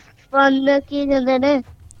ਫੈਮਿਲੀ ਫਨ ਕੀ ਕਹਿੰਦੇ ਨੇ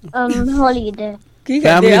ਹੌਲੀਡੇ ਕੀ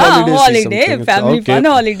ਕਹਿੰਦੇ ਆ ਹੌਲੀਡੇ ਫੈਮਿਲੀ ਫਨ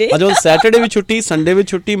ਹੌਲੀਡੇ ਅੱਜ ਸੈਟਰਡੇ ਵੀ ਛੁੱਟੀ ਸੰਡੇ ਵੀ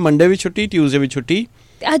ਛੁੱਟੀ ਮੰਡੇ ਵੀ ਛੁੱਟੀ ਟਿਊਜ਼ਡੇ ਵੀ ਛੁੱਟੀ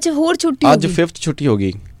ਅੱਜ ਹੋਰ ਛੁੱਟੀ ਅੱਜ 5th ਛੁੱਟੀ ਹੋ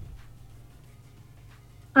ਗਈ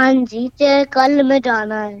ਹਾਂਜੀ ਤੇ ਕੱਲ ਮੈਂ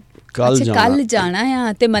ਜਾਣਾ ਹੈ ਕੱਲ ਜਾਣਾ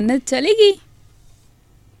ਆ ਤੇ ਮੰਨਤ ਚਲੇਗੀ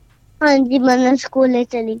ਹਾਂਜੀ ਮੈਂ ਸਕੂਲੇ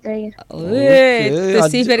ਚਲੀ ਗਈ ਓਏ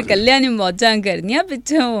ਤੁਸੀਂ ਫਿਰ ਕੱਲਿਆਂ ਨੇ ਮੌਜਾਂ ਕਰਨੀਆਂ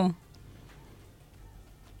ਪਿੱਛੋਂ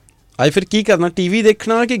ਅੱਜ ਫਿਰ ਕੀ ਕਰਨਾ ਟੀਵੀ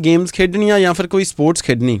ਦੇਖਣਾ ਕਿ ਗੇਮਸ ਖੇਡਣੀਆਂ ਜਾਂ ਫਿਰ ਕੋਈ ਸਪੋਰਟਸ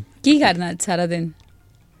ਖੇਡਣੀ ਕੀ ਕਰਨਾ ਅੱਜ ਸਾਰਾ ਦਿਨ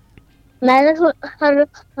ਮੈਂ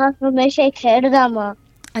ਹਮੇਸ਼ਾ ਹੀ ਖੇਡਦਾ ਮਾਂ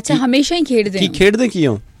ਅੱਛਾ ਹਮੇਸ਼ਾ ਹੀ ਖੇਡਦੇ ਕੀ ਖੇਡਦੇ ਕੀ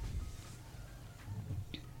ਹੋ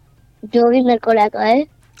ਜੋ ਵੀ ਮੇਰੇ ਕੋਲ ਹੈਗਾ ਹੈ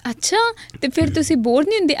ਅੱਛਾ ਤੇ ਫਿਰ ਤੁਸੀਂ ਬੋਰ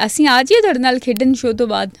ਨਹੀਂ ਹੁੰਦੇ ਅਸੀਂ ਆ ਜਾਈਏ ਤੁਹਾਡੇ ਨਾਲ ਖੇਡਣ ਸ਼ੋਅ ਤੋਂ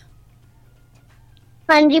ਬਾਅਦ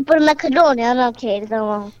ਹਾਂਜੀ ਪਰ ਮੈਂ ਖਿਡੌਣਿਆਂ ਨਾਲ ਖੇਡਦਾ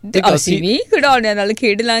ਵਾਂ ਤੇ ਅਸੀਂ ਵੀ ਖਿਡੌਣਿਆਂ ਨਾਲ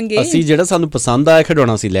ਖੇਡ ਲਾਂਗੇ ਅਸੀਂ ਜਿਹੜਾ ਸਾਨੂੰ ਪਸੰਦ ਆਇਆ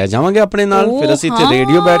ਖਿਡੌਣਾ ਅਸੀਂ ਲੈ ਜਾਵਾਂਗੇ ਆਪਣੇ ਨਾਲ ਫਿਰ ਅਸੀਂ ਇੱਥੇ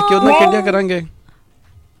ਰੇਡੀਓ ਬੈਠ ਕੇ ਉਹਦੇ ਨਾਲ ਖੇਡਿਆ ਕਰਾਂਗੇ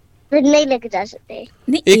ਫਿਰ ਨਹੀਂ ਲੈ ਕੇ ਜਾ ਸਕਦੇ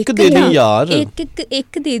ਨਹੀਂ ਇੱਕ ਦੇ ਦੇ ਯਾਰ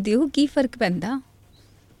ਇੱਕ ਦੇ ਦਿਓ ਕੀ ਫਰਕ ਪੈਂਦਾ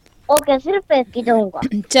ਓਕੇ ਸਿਰਫ ਇੱਕ ਹੀ ਦਊਂਗਾ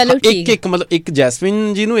ਚਲੋ ਠੀਕ ਇੱਕ ਮਤਲਬ ਇੱਕ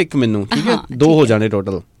ਜੈਸਮਿਨ ਜੀ ਨੂੰ ਇੱਕ ਮੈਨੂੰ ਠੀਕ ਹੈ 2 ਹੋ ਜਾਣੇ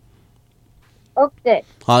ਟੋਟਲ ਓਕੇ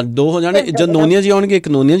ਹਾਂ 2 ਹੋ ਜਾਣੇ ਜਦ ਨੋਨੀਆ ਜੀ ਆਉਣਗੇ ਇੱਕ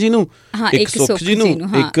ਨੋਨੀਆ ਜੀ ਨੂੰ ਇੱਕ ਸੁਖ ਜੀ ਨੂੰ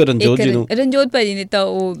ਇੱਕ ਰਣਜੋਤ ਜੀ ਨੂੰ ਰਣਜੋਤ ਭਾਜੀ ਨੇ ਤਾਂ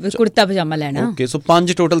ਉਹ ਕੁੜਤਾ ਪਜਾਮਾ ਲੈਣਾ ਓਕੇ ਸੋ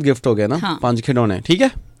 5 ਟੋਟਲ ਗਿਫਟ ਹੋ ਗਏ ਨਾ 5 ਖਿਡੌਣੇ ਠੀਕ ਹੈ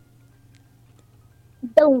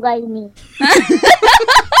ਦਊਂਗਾ ਹੀ ਨਹੀਂ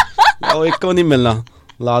ਉਹ ਇੱਕ ਵੀ ਨਹੀਂ ਮਿਲਣਾ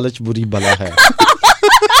ਲਾਲਚ ਬੁਰੀ ਬਲਾ ਹੈ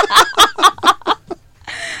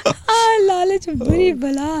ਲਾਲਚ ਬੁਰੀ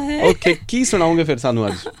ਬਲਾ ਹੈ ਓਕੇ ਕੀ ਸੁਣਾਓਗੇ ਫਿਰ ਸਾਨੂੰ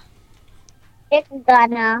ਅੱਜ ਇੱਕ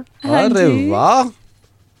ਗਾਣਾ ਅਰੇ ਵਾਹ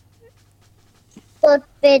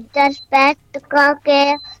पे दस्तक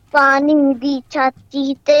के पानी दी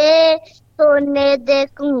छाती ते सोने दे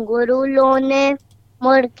घुंघरू लोने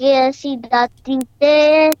मुड़ के असी दाती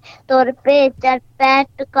ते तुर पे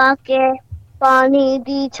चरपैट के पानी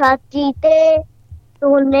दी छाती ते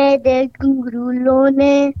सोने दे घुंघरू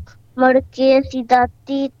लोने मुड़ के असी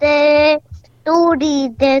दाती ते तूड़ी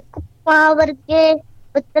दे कुप्पा वर्गे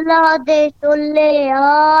पतला दे टोले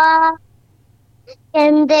आ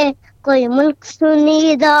कहंदे कोई मुल्क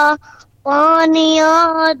सुनीदा पानिया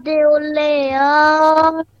दे ओलिया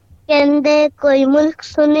कहंदे कोई मुल्क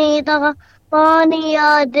सुनीदा पानिया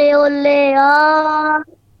दे ओलिया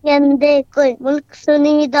कहंदे कोई मुल्क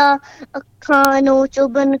सुनीदा अखां नू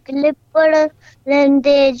चुबन क्लिपड़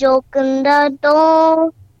लेंदे जो कंदा तो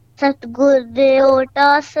सतगुर दे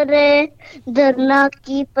ओटासरे दरना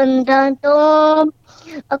की पंदा तो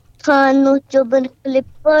अखां नू चुबन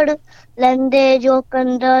क्लिपड़ लेंदे जो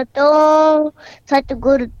कंदा तो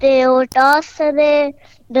सतगुर दे ओटासरे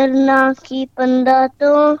डरना की पंदा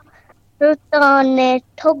तो रुता ने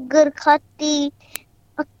ठोगर खाती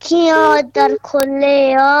अखियां दर खोले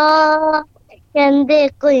आ कहंदे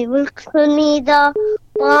कोई मुल्क सुनीदा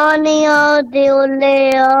पानिया दे ओले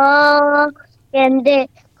आ कहंदे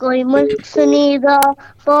कोई मुल्क सुनीदा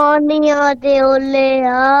पानिया दे ओले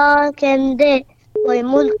आ कहंदे कोई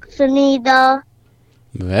मुल्क सुनीदा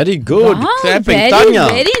very good clapping Tania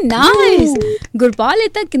very nice Gurpal ਇਹ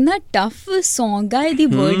ਤਾਂ ਕਿੰਨਾ ਟਫ ਸੌਂਗ ਆ ਇਹਦੀ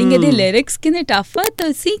ਵਰਡਿੰਗ ਇਹਦੇ ਲਿਰਿਕਸ ਕਿੰਨੇ ਟਫ ਆ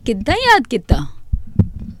ਤੁਸੀਂ ਕਿੱਦਾਂ ਯਾਦ ਕੀਤਾ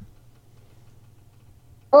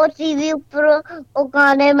ਉਹ ਟੀਵੀ ਉੱਪਰ ਉਹ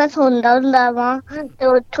ਗਾਣੇ ਮੈਂ ਸੁਣਦਾ ਹੁੰਦਾ ਵਾਂ ਤੇ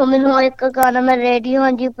ਉੱਥੋਂ ਮੈਨੂੰ ਇੱਕ ਗਾਣਾ ਮੈਂ ਰੇਡੀਓ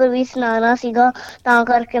ਹਾਂਜੀ ਉੱਪਰ ਵੀ ਸੁਣਾਉਣਾ ਸੀਗਾ ਤਾਂ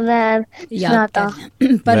ਕਰਕੇ ਮੈਂ ਸੁਣਾਤਾ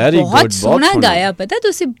ਪਰ ਬਹੁਤ ਸੋਹਣਾ ਗਾਇਆ ਪਤਾ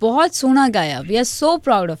ਤੁਸੀਂ ਬਹੁਤ ਸੋਹਣਾ ਗਾਇਆ we are so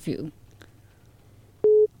proud of you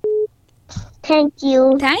Thank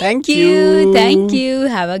you. Thank you.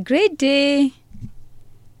 Have a great day.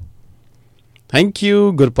 Thank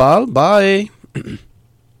you, Gurpal. Bye.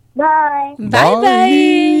 Bye.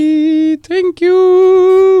 Thank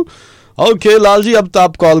you. Okay, Lal ji अब तो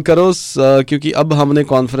आप कॉल करो क्योंकि अब हमने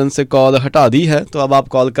कॉन्फ्रेंस से कॉल हटा दी है तो अब आप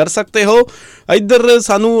कॉल कर सकते हो इधर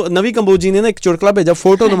सानू नवी कंबोजी ने ना एक चुटकला भेजा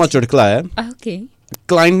फोटो नुमा चुटकला है Okay.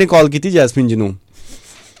 क्लाइंट ने कॉल की थी जैस्मिन जी नू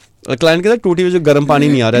क्लाइंट कहता टूटी ਵਿੱਚ ਗਰਮ ਪਾਣੀ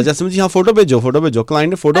ਨਹੀਂ ਆ ਰਿਹਾ ਜੈਸਮੀਨ ਜੀ ਹਾਂ ਫੋਟੋ ਭੇਜੋ ਕਲਾਇੰਟ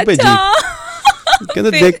ਨੇ ਫੋਟੋ ਭੇਜੀ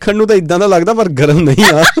ਕਹਿੰਦੇ ਦੇਖਣ ਨੂੰ ਤਾਂ ਇਦਾਂ ਦਾ ਲੱਗਦਾ ਪਰ ਗਰਮ ਨਹੀਂ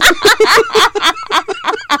ਆ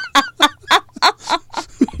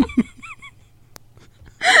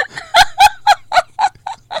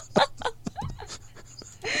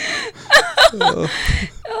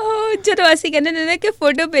ਜਦੋਂ ਅਸੀਂ ਕਹਿੰਦੇ ਨੇ ਕਿ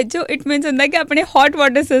ਫੋਟੋ ਭੇਜੋ ਇਟ ਮੀਨਸ ਹੁੰਦਾ ਕਿ ਆਪਣੇ ਹੌਟ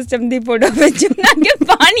ਵਾਟਰ ਸਿਸਟਮ ਦੀ ਫੋਟੋ ਭੇਜੋ ਨਾ ਕਿ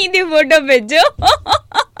ਪਾਣੀ ਦੀ ਫੋਟੋ ਭੇਜੋ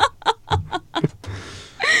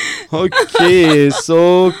Okay,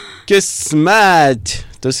 so Kismet,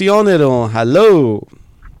 ਤੁਸੀਂ ਆਉਣੇ ਰਹੋ hello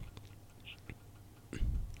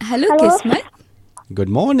Kismet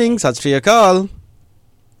good morning ਸਤਿ ਸ਼੍ਰੀ ਅਕਾਲ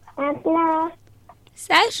ਆਪਣਾ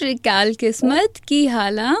ਸਤਿ ਸ਼੍ਰੀ ਅਕਾਲ ਕਿਸਮਤ, ਕੀ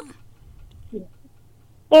ਹਾਲ ਆ?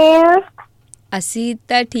 ਇਹ ਅਸੀਂ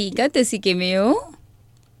ਤਾਂ ਠੀਕ ਆ, ਤੁਸੀਂ ਕਿਵੇਂ ਹੋ?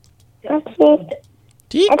 ਅਸੀਂ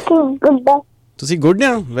ਠੀਕ, ਅਸੀਂ ਗੁੱਡਾ ਤੁਸੀਂ ਗੁੱਡ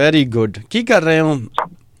ਆ? Very good. ਕੀ ਕਰ ਰਹੇ ਹੋ?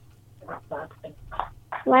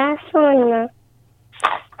 ਮੈਂ ਸੁਣਨਾ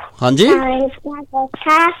ਹਾਂਜੀ, ਇਸਨਾ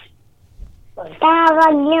ਕੋਠਾ ਤਾਂ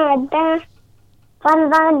ਵਗਿਆ ਵੱਡਾ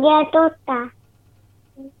ਪੰਦਾ ਗਿਆ ਟੋਟਾ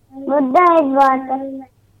ਬੁੱਧਾ ਇਸ ਬਾਤ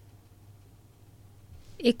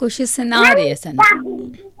ਇਹ ਕੁਛ ਸੁਣਾ ਰਹੇ ਸਨ।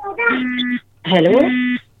 ਹੈਲੋ,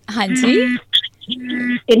 ਹਾਂਜੀ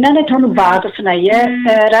ਇਹਨਾਂ ਨੇ ਤੁਹਾਨੂੰ ਬਾਤ ਸੁਣਾਈ ਹੈ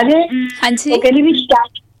ਰਾਜੇ। ਹਾਂਜੀ। ਉਹ ਕਹਿੰਦੀ ਵੀ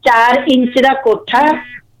 4 ਇੰਚ ਦਾ ਕੋਠਾ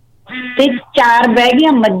ਤੇ 4 ਬਹਿ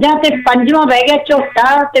ਗਈਆਂ ਮੱਝਾਂ ਤੇ 5ਵਾਂ ਬਹਿ ਗਿਆ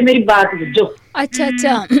ਝੋਟਾ ਤੇ ਮੇਰੀ ਬਾਤ ਬੁੱਝੋ। ਅੱਛਾ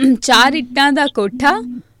 4 ਇੱਟਾਂ ਦਾ ਕੋਠਾ।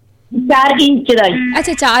 4 ਇੰਚ ਦਾ ਹੀ।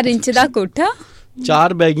 ਅੱਛਾ 4 ਇੰਚ ਦਾ ਕੋਠਾ,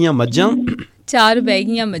 4 ਬਹਿ ਗਈਆਂ ਮੱਝਾਂ 4 ਬਹਿ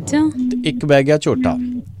ਗਈਆਂ ਮੱਝਾਂ ਤੇ 1 ਬਹਿ ਗਿਆ ਝੋਟਾ।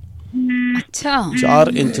 ਅੱਛਾ 4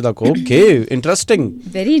 ਇੰਚ ਦਾ okay, interesting.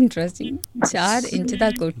 Very interesting. 4 inch ਦਾ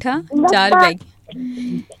ਕੋਠਾ, 4 ਬਹਿ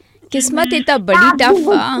ਕਿਸਮਤ ਇਹ ਤਾਂ ਬੜੀ ਟਫ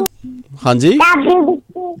ਆ। ਹਾਂਜੀ,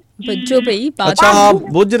 ਬੱਜੋ ਭਈ ਬਾਤ। ਅੱਛਾ ਆਪ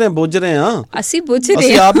ਬੁੱਝ ਰਹੇ ਆ। ਅਸੀਂ ਬੁੱਝ ਰਹੇ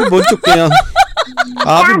ਅਸੀਂ ਆਪ ਹੀ ਬੁੱਝ ਚੁੱਕੇ ਆ,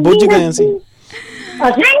 ਆਪ ਹੀ ਬੁੱਝ ਗਏ ਅਸੀਂ।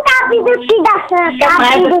 ਮੈਂ ਤਾਬੀ ਦੁੱਤੀ ਦੱਸ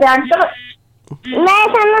ਮੈਂ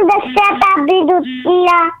ਸਾਨੂੰ ਦੱਸਿਆ ਤਾਬੀ ਦੁੱਤੀ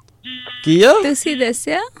ਆ। ਕੀ ਆ? ਤੁਸੀਂ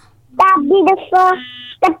ਦੱਸਿਆ ਤਾਬੀ ਦੱਸੋ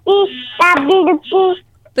ਤੱਤੀ ਤਾਬੀ ਦੁੱਤੀ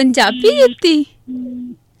ਪੰਜਾਬੀ ਜੁੱਤੀ।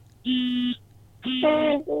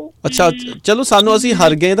 ਅੱਛਾ ਚਲੋ, ਸਾਨੂੰ ਅਸੀਂ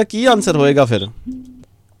ਹਾਰ ਗਏ ਤਾਂ ਕੀ ਆਨਸਰ ਹੋਏਗਾ ਫਿਰ?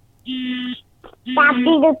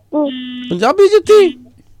 ਤਾਬੀ ਦੁੱਤੀ ਪੰਜਾਬੀ ਜੁੱਤੀ।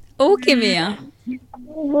 ਉਹ ਕਿਵੇਂ ਆ?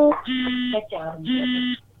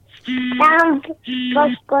 ਡੰਗ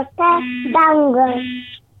ਕੋਟਾ ਡੰਗ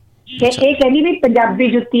ਇਹ ਕਹਿੰਦੀ ਵੀ ਪੰਜਾਬੀ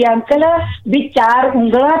ਜੁੱਤੀ ਅੰਕਲ ਵੀ 4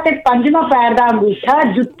 ਉਂਗਲਾਂ ਤੇ 5ਵਾਂ ਪੈਰ ਦਾ ਅੰਗੂਠਾ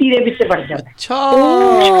ਜੁੱਤੀ ਦੇ ਵਿੱਚ ਵੜ ਜਾਂਦਾ। ਅੱਛਾ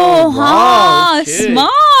ਓ ਹਾਂ,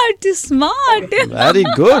 ਸਮਾਰਟ ਸਮਾਰਟ, ਵੈਰੀ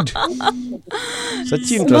ਗੁੱਡ,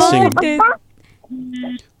 ਸੱਚੀ ਇੰਟਰਸਟਿੰਗ।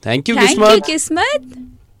 ਥੈਂਕ ਯੂ ਕਿਸਮਤ। ਕਿਸਮਤ।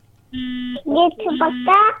 ਗਿੱਠ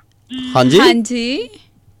ਪੱਕਾ ਹਾਂਜੀ ਹਾਂਜੀ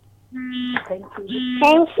thank you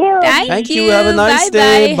Thank you. Have a nice day.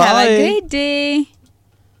 Have a Bye. great day.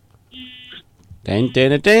 Ten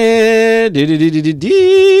ten ten D D D D D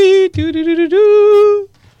two D D D do.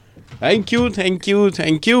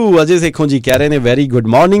 Thank you ਅਜੇ ਸੇਖੋਂ ਜੀ ਕਹਿ ਰਹੇ ਨੇ ਵੈਰੀ ਗੁੱਡ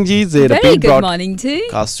ਮਾਰਨਿੰਗ ਜੀ। ਜੇ Very repeat good morning ਜੀ।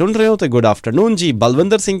 Caste ਸੁਣ ਰਹੇ ਹੋ ਤੇ ਗੁੱਡ ਆਫਟਰਨੂਨ ਜੀ।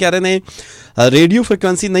 ਬਲਵਿੰਦਰ ਸਿੰਘ ਕਹਿ ਰਹੇ ਨੇ ਰੇਡੀਓ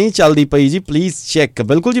ਫ੍ਰੀਕੁਐਂਸੀ ਨਹੀਂ ਚੱਲਦੀ ਪਈ ਜੀ, ਪਲੀਜ਼ ਚੈੱਕ।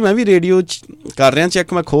 ਬਿਲਕੁਲ ਜੀ, ਮੈਂ ਵੀ ਰੇਡੀਓ ਕਰ ਰਿਹਾ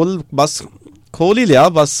ਚੈੱਕ। ਮੈਂ ਖੋਲ ਹੀ ਲਿਆ,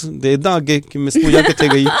 ਬਸ ਦੇਖਦਾ ਅੱਗੇ ਕਿ ਮਿਸ ਪੂਜਾ ਕਿੱਥੇ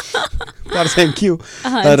ਗਈ। ਪਰ ਥੈਂਕ ਯੂ।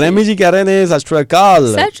 ਰੈਮੀ ਜੀ ਕਹਿ ਰਹੇ ਨੇ ਸਤਿ ਸ਼੍ਰੀ ਅਕਾਲ।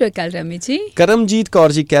 ਸਤਿ ਸ਼੍ਰੀ ਅਕਾਲ ਰੈਮੀ ਜੀ। ਕਰਮਜੀਤ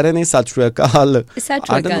ਕੌਰ ਜੀ ਕਹਿ ਰਹੇ ਨੇ ਸਤਿ ਸ਼੍ਰੀ ਅਕਾਲ। ਸਤਿ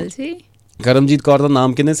ਸ਼੍ਰੀ ਅਕਾਲ ਜੀ। ਕਰਮਜੀਤ ਕੌਰ ਦਾ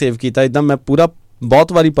ਨਾਮ ਕਿਹਨੇ ਸੇਵ ਕੀਤਾ? ਇਦਾਂ ਮੈਂ ਪੂਰਾ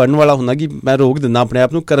ਬਹੁਤ ਵਾਰੀ ਪੜ੍ਹਨ ਵਾਲਾ ਹੁੰਦਾ ਕਿ ਮੈਂ ਰੋਕ ਦਿੰਦਾ ਆਪਣੇ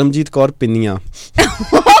ਆਪ ਨੂੰ। ਕਰਮਜੀਤ ਕੌਰ ਪਿੰਨੀਆਂ।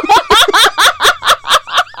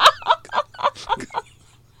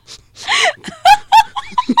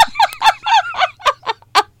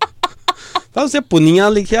 ਤਾਂ ਉਸੇ ਪੁੰਨੀਆਂ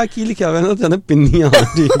ਲਿਖਿਆ, ਕੀ ਲਿਖਿਆ ਹੋਇਆ ਨਾ? ਤਾਂ ਪਿੰਨੀਆਂ।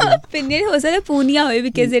 ਪਿੰਨੀਆਂ ਹੋ ਸਕਦਾ ਪੂਨੀਆਂ ਹੋਏ,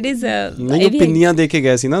 ਬਿਕਾਜ਼ ਇਟ ਇਜ਼ ਨਹੀਂ, ਪਿੰਨੀਆਂ ਦੇ ਕੇ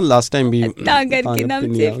ਗਏ ਸੀ ਨਾ ਲਾਸਟ ਟਾਈਮ ਵੀ, ਤਾਂ ਕਰਕੇ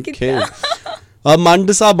ਨਾਮ ਸੇਵ ਕੀਤਾ।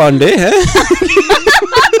 ਮੰਡ ਸਾਹਿਬ ਬਾਂਡੇ ਹੈ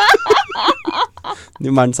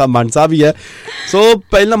ਮੰਡ ਸਾਹਿਬ ਹੀ ਹੈ। ਸੋ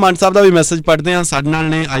ਪਹਿਲਾਂ ਮੰਡ ਸਾਹਿਬ ਦਾ ਵੀ ਮੈਸੇਜ ਪੜ੍ਹਦੇ ਹਾਂ। ਸਾਡੇ ਨਾਲ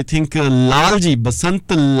ਨੇ ਆਈ ਥਿੰਕ ਲਾਲ ਜੀ,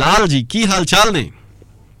 ਬਸੰਤ ਲਾਲ ਜੀ। ਕੀ ਹਾਲ ਚਾਲ ਨੇ?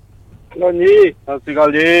 ਜੀ ਸਤਿ ਸ਼੍ਰੀ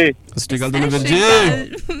ਅਕਾਲ ਜੀ। ਸਤਿ ਸ਼੍ਰੀ ਅਕਾਲ ਦਨਵੀਰ ਜੀ।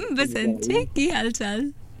 ਬਸੰਤ ਜੀ ਕੀ ਹਾਲ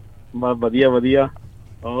ਚਾਲ? ਬਸ ਵਧੀਆ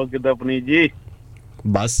ਹੋਰ ਕਿੱਦਾਂ ਪਨੀਤ ਜੀ?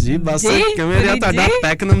 ਬਸ ਜੀ ਬਸ। ਕਿਵੇਂ ਰਿਹਾ ਤੁਹਾਡਾ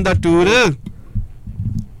ਪੈਕਨਮ ਦਾ ਟੂਰ?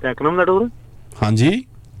 ਪੈਕਨਮ ਦਾ ਟੂਰ? ਹਾਂਜੀ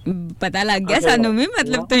ਪਤਾ ਲੱਗ ਗਿਆ ਸਾਨੂੰ ਵੀ,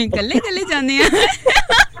 ਮਤਲਬ ਤੁਸੀਂ ਇਕੱਲੇ ਜਾਂਦੇ ਆ।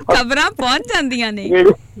 ਖਬਰਾਂ ਪਹੁੰਚ ਜਾਂਦੀਆਂ ਨੇ।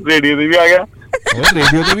 ਰੇਡੀਓ ਤੇ ਵੀ ਆ ਗਿਆ।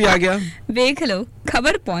 ਰੇਡੀਓ ਤੇ ਵੀ ਆ ਗਿਆ। ਵੇਖ ਲਓ,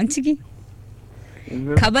 ਖਬਰ ਪਹੁੰਚ ਗਈ।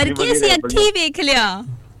 ਖਬਰ ਕੀ ਅਸੀਂ ਅੱਖੀ ਵੇਖ ਲਿਆ।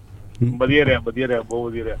 ਵਧੀਆ ਰਿਹਾ ਬਹੁਤ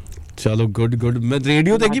ਵਧੀਆ ਰਿਹਾ। ਚਲੋ ਗੁੱਡ। ਮੈਂ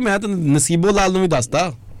ਰੇਡੀਓ ਤੇ ਕੀ, ਮੈਂ ਤਾਂ ਨਸੀਬੋ ਲਾਲ ਨੂੰ ਵੀ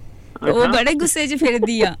ਦੱਸਤਾ। ਉਹ ਬੜੇ ਗੁੱਸੇ 'ਚ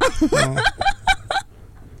ਫਿਰਦੀ ਆ।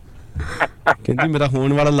 ਕਹਿੰਦੀ ਮੇਰਾ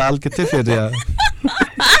ਹੋਣ ਵਾਲਾ ਲਾਲ ਕਿੱਥੇ ਫਿਰ ਰਿਹਾ?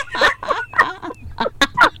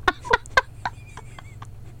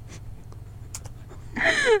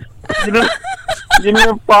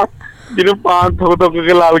 ਜਿਹਨੂੰ ਪਾਨ ਥੋਕ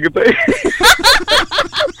ਕੇ ਲਾਲ ਕੀਤਾ।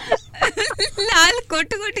 ਲਾਲ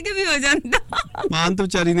ਕੁੱਟ ਕੇ ਵੀ ਹੋ ਜਾਂਦਾ। ਪਾਨ ਤਾਂ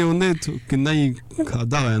ਵਿਚਾਰੀ ਨੇ ਉਹਨੇ ਕਿੰਨਾ ਹੀ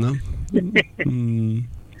ਖਾਦਾ ਹੋਇਆ ਨਾ।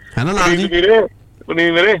 ਹੈ ਨਾ ਲਾਲ ਜੀ?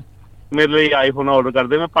 ਮੇਰੇ ਲਈ ਆਈਫੋਨ ਆਰਡਰ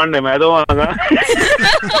ਕਰਦੇ, ਮੈਂ ਭਾਂਡੇ ਮੈਂ ਦਵਾਂਗਾ।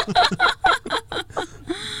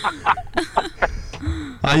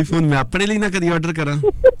 ਆਈਫੋਨ ਮੈਂ ਆਪਣੇ ਲਈ ਨਾ ਕਦੀ ਆਰਡਰ ਕਰਾਂ।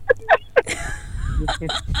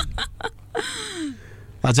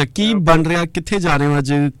 ਅੱਛਾ ਕੀ ਬਣ ਰਿਹਾ? ਕਿੱਥੇ ਜਾ ਰਹੇ ਹੋ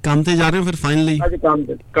ਅੱਜ? ਕੰਮ ਤੇ ਜਾ ਰਹੇ ਹੋ ਫਿਰ ਫਾਈਨਲੀ? ਅੱਜ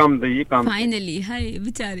ਕੰਮ ਤੇ ਜੀ। ਫਾਈਨਲੀ ਹਾਏ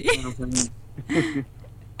ਵਿਚਾਰੇ।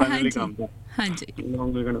 ਫਾਈਨਲੀ ਕੰਮ ਤੇ ਹਾਂਜੀ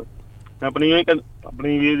ਲੌਂਗ ਵੀਕਐਂਡ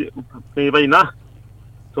ਆਪਣੀ ਵੀ ਭਾਈ ਨਾ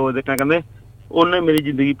ਸੋਚਦੇ ਕਹਿੰਦੇ ਉਹਨੇ ਮੇਰੀ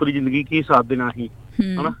ਜ਼ਿੰਦਗੀ ਪੂਰੀ ਜ਼ਿੰਦਗੀ ਕੀ ਸਾਥ ਦੇਣਾ ਸੀ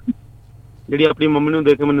ਹਨਾ ਜਿਹੜੀ ਆਪਣੀ ਮੰਮੀ ਨੂੰ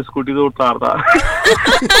ਦੇਖ ਕੇ ਮੈਨੂੰ ਸਕੂਟੀ ਤੋਂ ਉਤਾਰਦਾ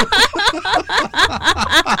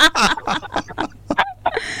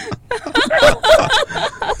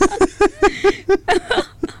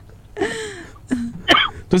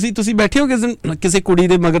ਤੁਸੀਂ ਬੈਠੇ ਹੋ ਕਿਸੇ ਕੁੜੀ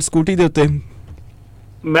ਦੇ ਮਗਰ ਸਕੂਟੀ ਦੇ ਉੱਤੇ?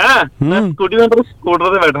 ਮੈਂ ਸਕੂਟੀ ਦੇ ਉੱਤੇ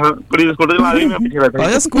ਸਕੂਟਰ ਤੇ ਬੈਠਾ ਕੁੜੀ ਦੇ ਸਕੂਟਰ ਚਲਾ ਰਹੀ ਮੈਂ ਪਿੱਛੇ ਬੈਠਾ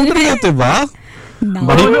ਆਇਆ ਸਕੂਟਰ ਦੇ ਉੱਤੇ ਵਾਹ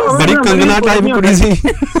ਬੜੀ ਕੰਗਨਾ ਟਾਈਪ ਕੁੜੀ ਸੀ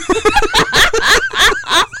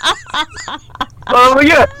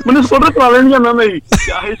ਭਈਆ ਮੈਨੂੰ ਸਕੂਟਰ ਚਲਾ ਲੈਣ ਜਾਂਦਾ ਮੈਂ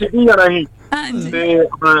ਚਾਹੇ ਸਿੱਧੀ ਜਾਣਾ ਸੀ ਤੇ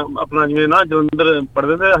ਆਪਣਾ ਜਿਵੇਂ ਨਾ ਜਲੰਧਰ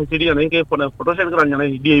ਪੜਦੇ ਤੇ ਅਸੀਂ ਸਿੱਧੀ ਜਾਣਾ ਸੀ ਕਿ ਫੋਟੋ ਸ਼ੂਟ ਕਰਾਉਣ ਜਾਣਾ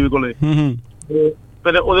ਸੀ DAV ਕੋਲੇ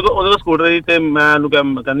ਫਿਰ ਉਹਦੇ ਕੋਲ ਸਕੂਟਰ ਸੀ ਤੇ ਮੈਂ ਉਹਨੂੰ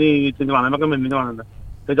ਕਹਿੰਦੀ ਚਲਾਉਣਾ ਮੈਂ ਕਿਹਾ ਮੈਨੂੰ ਨਹੀਂ ਚਲਾਉਣਾ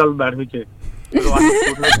ਤੇ ਚੱਲ ਬੈਠ ਵਿੱਚ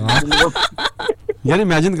ਯਾਰ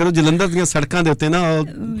ਇਮੇਜਿਨ ਕਰੋ ਜਲੰਧਰ ਦੀਆਂ ਸੜਕਾਂ ਦੇ ਉੱਤੇ ਨਾ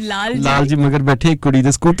ਲਾਲ ਜੀ ਮਗਰ ਬੈਠੇ ਇੱਕ ਕੁੜੀ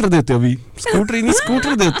ਦੇ ਸਕੂਟਰ ਦੇ ਉੱਤੇ, ਉਹ ਵੀ ਸਕੂਟਰ ਹੀ ਨਹੀਂ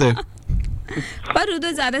ਸਕੂਟਰ ਦੇ ਉੱਤੇ। ਪਰ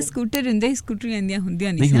ਉਦੋਂ ਜ਼ਿਆਦਾ ਸਕੂਟਰ ਹੁੰਦੇ, ਸਕੂਟਰੀਆਂ ਇੰਨੀਆਂ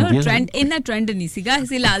ਹੁੰਦੀਆਂ ਨਹੀਂ ਸੀ, ਟ੍ਰੈਂਡ ਇੰਨਾ ਟ੍ਰੈਂਡ ਨਹੀਂ ਸੀਗਾ।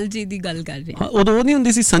 ਅਸੀਂ ਲਾਲ ਜੀ ਦੀ ਗੱਲ ਕਰ ਰਹੇ ਹਾਂ। ਉਦੋਂ ਉਹ ਨਹੀਂ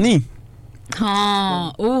ਹੁੰਦੀ ਸੀ ਸਨੀ?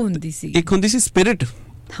 ਹਾਂ ਉਹ ਹੁੰਦੀ ਸੀ, ਇੱਕ ਹੁੰਦੀ ਸੀ ਸਪਿਰਿਟ।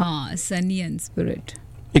 ਹਾਂ ਸਨੀ ਐਂਡ ਸਪਿਰਿਟ।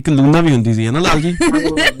 ਇੱਕ ਲੂਨਾ ਵੀ ਹੁੰਦੀ ਸੀ ਹੈ ਨਾ ਲਾਲ ਜੀ?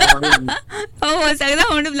 ਉਹ ਹੋ ਸਕਦਾ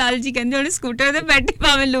ਹੁਣ ਲਾਲ ਜੀ ਕਹਿੰਦੇ ਹੁਣ ਸਕੂਟਰ ਤੇ ਬੈਠੇ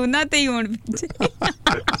ਭਾਵੇਂ ਲੂਨਾ ਤੇ ਹੀ ਹੋਣ ਪਿੱਛੇ।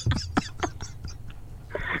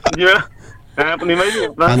 ਜਿਵੇਂ ਆਪਣੀ ਮੈਂ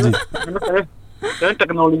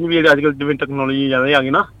ਟੈਕਨੋਲੋਜੀ ਵੀ ਅੱਜ ਕੱਲ੍ਹ ਜਿਵੇਂ ਟੈਕਨੋਲੋਜੀ ਜ਼ਿਆਦਾ ਆ ਗਈ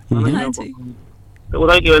ਨਾ ਤੇ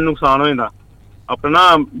ਉਹਦਾ ਕਿਵੇਂ ਨੁਕਸਾਨ ਹੋ ਜਾਂਦਾ। ਆਪਣਾ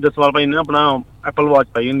ਨਾ ਜਸਵਾਲ ਭਾਈ ਨੇ ਆਪਣਾ ਐਪਲ ਵਾਚ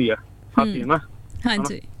ਪਾਈ ਹੁੰਦੀ ਆ ਹਾਥੀ ਨਾ,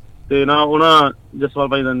 ਹਾਂਜੀ ਤੇ ਨਾ ਉਹਨਾਂ ਜਸਵਾਲ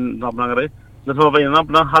ਭਾਈ ਦਾ ਆਪਣਾ ਕਰੇ ਜਸਵਾਲ ਭਾਈ ਨਾ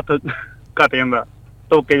ਆਪਣਾ ਹੱਥ ਘੱਟ ਜਾਂਦਾ,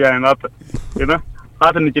 ਧੋਕੇ ਜਾ ਜਾਂਦਾ ਹੱਥ ਤੇ ਨਾ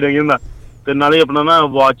ਹੱਥ ਨੀਚੇ ਰਹਿ ਜਾਂਦਾ ਤੇ ਨਾਲੇ ਆਪਣਾ ਨਾ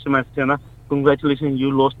ਵਾਚ ਮੈਸੇਜ ਹੈ ਨਾ congratulation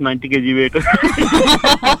you lost 90 kg weight।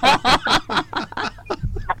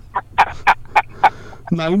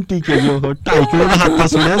 90 kg ਉਹ 2.5 ਕਿਲੋ ਦਾ ਹੱਥ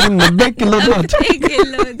ਸੁਣਿਆ ਸੀ, 90 ਕਿਲੋ ਦਾ ਹੱਥ।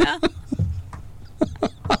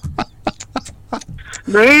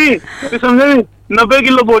 ਨਹੀਂ ਤੁਸੀਂ ਸਮਝੇ ਨਹੀਂ, 90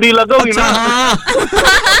 ਕਿਲੋ ਬੋਡੀ ਲੱਗ ਹੋਗੀ ਨਾ।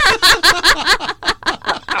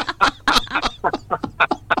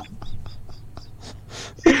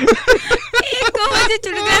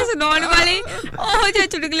 ਚੁਟਕਲੇ ਸੁਣਾਉਣ ਵਾਲੇ, ਉਹ ਜਿਹੇ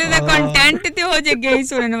ਚੁਟਕਲੇ ਦਾ ਕੰਟੈਂਟ ਤੇ ਉਹ ਜਿਹੇ ਗਏ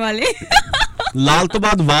ਸੁਣਨ ਵਾਲੇ। ਲਾਲ ਤੋਂ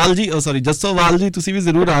ਬਾਅਦ ਵਾਲ ਜੀ, ਸੌਰੀ ਜੱਸੋਵਾਲ ਜੀ, ਤੁਸੀਂ ਵੀ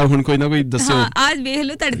ਜ਼ਰੂਰ ਆਓ ਹੁਣ, ਕੋਈ ਨਾ ਕੋਈ ਦੱਸਿਓ। ਅੱਜ ਵੇਖ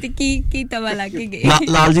ਲਓ ਤੁਹਾਡੇ ਤੇ ਕੀ ਤਵਾ ਲਾ ਕੇ ਗਏ।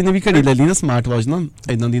 ਲਾਲ ਜੀ ਨੇ ਵੀ ਘੜੀ ਲੈ ਲਈ ਨਾ, ਸਮਾਰਟ ਵਾਚ ਨਾ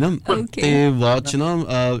ਇਦਾਂ ਦੀ ਨਾ, ਤੇ ਵਾਚ ਨਾ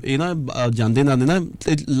ਇਹ ਨਾ ਜਾਂਦੇ ਨਾ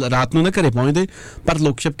ਰਾਤ ਨੂੰ ਨਾ ਘਰੇ ਪਹੁੰਚਦੇ, ਪਰ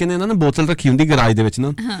ਲੋਕ ਛਪਕੇ ਨੇ ਇਹਨਾਂ ਨੇ ਬੋਤਲ ਰੱਖੀ ਹੁੰਦੀ ਗਰਾਜ ਦੇ ਵਿੱਚ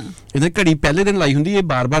ਨਾ, ਇਹਨਾਂ ਘੜੀ ਪਹਿਲੇ ਦਿਨ ਲਾਈ ਹੁੰਦੀ, ਇਹ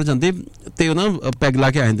ਬਾਰ-ਬਾਰ ਜਾਂਦੇ ਤੇ ਉਹ ਨਾ ਪੈਗ ਲਾ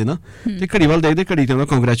ਕੇ ਆ ਜਾਂਦੇ ਨਾ, ਤੇ ਘੜੀ ਵੱਲ ਦੇਖਦੇ, ਘੜੀ ਤੇ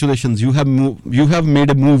congratulations you have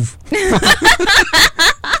made a move.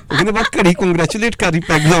 ਕਹਿੰਦੇ ਬਾਅਦ ਘੜੀ ਕੰਗ੍ਰੈਚੁਲੇਟ ਕਰ ਰਹੀ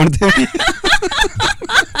ਪੈਗ ਲਾਉਣ ਤੇ।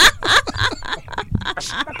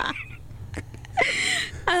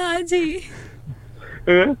 ਜੀ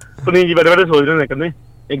ਪੁਨੀਤ ਜੀ ਬੜੇ ਸੋਚ ਰਹੇ ਨੇ, ਕਹਿੰਦੇ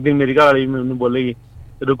ਇੱਕ ਦਿਨ ਮੇਰੀ ਘਰ ਵਾਲੀ ਮੈਨੂੰ ਬੋਲੇਗੀ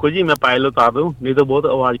ਰੁਕੋ ਜੀ ਮੈਂ ਪਾਇਲ ਉਤਾਰ ਦੂੰ ਨਹੀਂ ਤਾਂ ਬਹੁਤ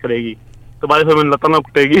ਆਵਾਜ਼ ਕਰੇਗੀ, ਤੇ ਬਾਅਦ ਫਿਰ ਮੈਨੂੰ ਲੱਤਾਂ ਨਾਲ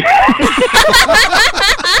ਕੁੱਟੇਗੀ।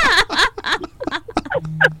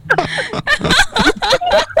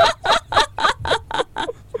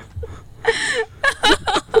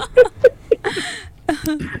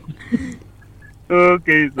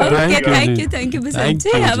 Okay, thank you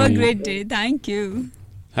Basanji, have a great day, thank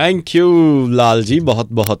you Lal ji, बहुत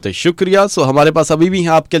बहुत शुक्रिया। सो हमारे पास अभी भी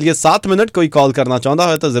है आपके लिए 7 मिनट, कोई कॉल करना चाहता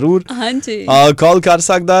है तो जरूर कॉल कर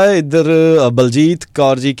सकता है। इधर बलजीत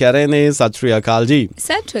कौर जी कह रहे ने सत श्री अकाल जी।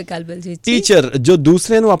 सत श्री अकाल बलजीत जी। टीचर जो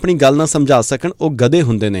दूसरे ਨੂੰ ਆਪਣੀ ਗੱਲ ਨਾ ਸਮਝਾ ਸਕਣ ਉਹ ਗਧੇ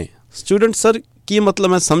ਹੁੰਦੇ ਨੇ। ਸਟੂਡੈਂਟ ਸਰ ਕੀ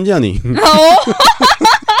ਮਤਲਬ, ਮੈਂ ਸਮਝਿਆ ਨਹੀਂ।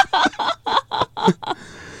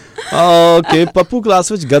 ਓਕੇ ਪੱਪੂ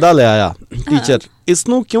ਕਲਾਸ ਵਿੱਚ ਗਧਾ ਲੈ ਆਇਆ। ਟੀਚਰ ਇਸ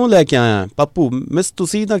ਨੂੰ ਕਿਉਂ ਲੈ ਕੇ ਆਇਆ? ਪੱਪੂ ਮਿਸ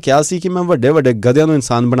ਤੁਸੀਂ ਤਾਂ ਕਿਹਾ ਸੀ ਕਿ ਮੈਂ ਵੱਡੇ ਵੱਡੇ ਗਧਿਆਂ ਨੂੰ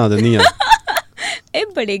ਇਨਸਾਨ ਬਣਾ ਦਿੰਦੀ ਹਾਂ। ਇਹ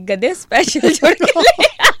ਬੜੇ ਗਧੇ ਸਪੈਸ਼ਲ ਜੋੜ ਕੇ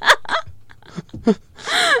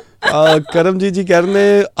ਕਰਮਜੀਤ ਜੀ ਕਹਿ ਰਹੇ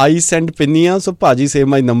ਨੇ ਆਈ ਸੈਂਡ ਪਿੰਨੀਆਂ, ਸੋ ਭਾਜੀ ਸੇਵ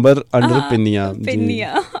ਮਾਈ ਨੰਬਰ ਅੰਡਰ ਪਿੰਨੀਆਂ।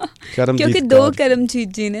 ਕਿਉਂਕਿ 2 ਕਰਮਜੀਤ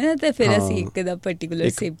ਜੀ ਨੇ ਨਾ, ਤੇ ਫਿਰ ਅਸੀਂ ਇੱਕ ਦਾ ਪਾਰਟਿਕੂਲਰ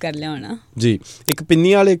ਸੇਵ ਕਰ ਲਿਆ ਹੋਣਾ ਜੀ। ਇੱਕ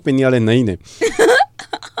ਪਿੰਨੀ ਵਾਲੇ, ਇੱਕ ਪਿੰਨੀ ਵਾਲੇ ਨਹੀਂ ਨੇ।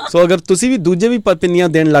 ਸੋ ਅਗਰ ਤੁਸੀਂ ਵੀ ਦੂਜੇ ਵੀ ਪਿੰਨੀਆਂ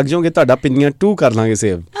ਦੇਣ ਲੱਗ ਜਾਓਗੇ, ਤੁਹਾਡਾ ਪਿੰਨੀਆਂ 2 ਕਰ ਲਾਂਗੇ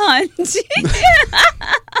ਸੇਵ। ਹਾਂਜੀ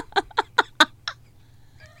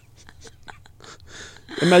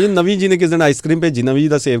ਇਮੈਜਿਨ ਨਵੀਂ ਜੀ ਨੇ ਕਿਸੇ ਦਿਨ ਆਈਸਕ੍ਰੀਮ ਭੇਜੀ, ਨਵੀਂ ਜੀ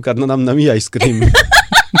ਦਾ ਸੇਵ ਕਰਨਾ ਨਾਮ ਨਵੀਂ ਆਈਸਕ੍ਰੀਮ।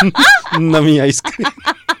 ਨਵੀਂ ਆਈਸਕ੍ਰੀਮ।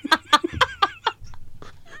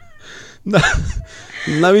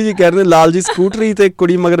 ਨਵੀਂ ਜੀ ਕਹਿ ਰਹੇ ਲਾਲ ਜੀ ਸਕੂਟਰੀ ਤੇ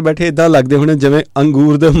ਕੁੜੀ ਮਗਰ ਬੈਠੇ ਏਦਾਂ ਲੱਗਦੇ ਹੋਣੇ ਜਿਵੇਂ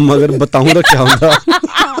ਅੰਗੂਰ ਦੇ ਮਗਰ ਬਤਾਉਂ ਰੱਖਿਆ ਹੁੰਦਾ।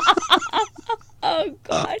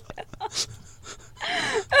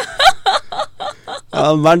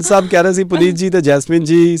 ਵੰਡ ਸਾਹਿਬ ਕਹਿ ਰਹੇ ਸੀ ਪੁਨੀਤ ਜੀ ਤੇ ਜੈਸਮੀਨ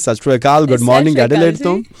ਜੀ ਸਤਿ ਸ਼੍ਰੀ ਅਕਾਲ, ਗੁੱਡ ਮਾਰਨਿੰਗ ਐਡੀਲੇਡ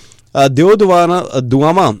ਤੋਂ। ਦਿਓ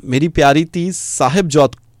ਦੁਆਵਾਂ ਮੇਰੀ ਪਿਆਰੀ ਧੀ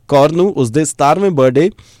ਸਾਹਿਬਜੋਤ ਕੌਰ ਨੂੰ ਉਸਦੇ 17ਵੇਂ ਬਰਥਡੇ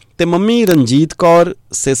ਤੇ ਮੰਮੀ ਰਣਜੀਤ ਕੌਰ,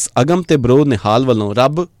 ਸਿਸ ਅਗਮ ਤੇ ਬ੍ਰੋ ਨਿਹਾਲ ਵੱਲੋਂ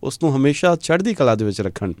ਰੱਬ ਉਸ ਨੂੰ ਹਮੇਸ਼ਾ ਚੜ੍ਹਦੀ ਕਲਾ ਦੇ ਵਿੱਚ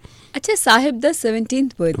ਰੱਖਣ। ਅੱਛਾ, ਸਾਹਿਬ ਦਾ 17th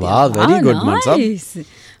ਬਰਥਡੇ। ਵਾਹ, ਵੈਰੀ ਗੁੱਡ ਮਾਨ ਸਾਹਿਬ।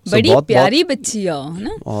 ਬੜੀ ਪਿਆਰੀ ਬੱਚੀ ਆ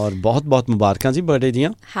ਹਨਾ, ਔਰ ਬਹੁਤ ਬਹੁਤ ਮੁਬਾਰਕਾਂ ਜੀ ਬਰਥਡੇ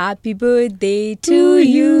ਦੀਆਂ। Happy birthday to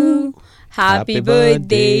you, happy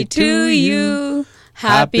birthday to you,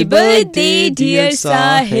 happy birthday dear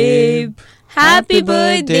Sahib, happy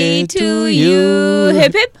birthday to you.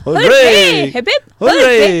 Hip hip hurray, hip hip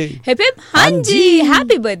hurray, hip hip ਹਾਂਜੀ।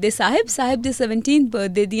 Happy birthday Sahib. ਸਾਹਿਬ ਦੇ 17th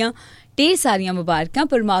ਬਰਥਡੇ ਦੀਆਂ ਢੇਰ ਸਾਰੀਆਂ ਮੁਬਾਰਕਾਂ।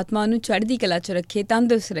 ਪਰਮਾਤਮਾ ਨੂੰ ਚੜ੍ਹਦੀ ਕਲਾ 'ਚ ਰੱਖੇ,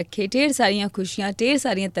 ਤੰਦਰੁਸਤ ਰੱਖੇ, ਢੇਰ ਸਾਰੀਆਂ ਖੁਸ਼ੀਆਂ, ਢੇਰ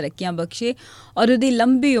ਸਾਰੀਆਂ ਤਰੱਕੀਆਂ ਬਖਸ਼ੇ ਔਰ ਉਹਦੀ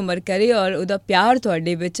ਲੰਬੀ ਉਮਰ ਕਰੇ ਔਰ ਉਹਦਾ ਪਿਆਰ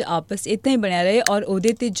ਤੁਹਾਡੇ ਵਿੱਚ ਆਪਸ ਇੱਦਾਂ ਹੀ ਬਣਿਆ ਰਹੇ ਔਰ ਉਹਦੇ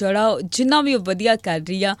 'ਤੇ ਜਿਹੜਾ ਜਿੰਨਾ ਵੀ ਉਹ ਵਧੀਆ ਕਰ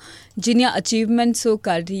ਰਹੀ ਆ, ਜਿੰਨੀਆਂ ਅਚੀਵਮੈਂਟਸ ਉਹ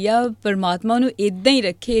ਕਰ ਰਹੀ ਆ, ਪਰਮਾਤਮਾ ਉਹਨੂੰ ਇੱਦਾਂ ਹੀ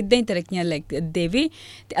ਰੱਖੇ, ਇੱਦਾਂ ਹੀ ਤਰੱਕੀਆਂ ਦੇਵੇ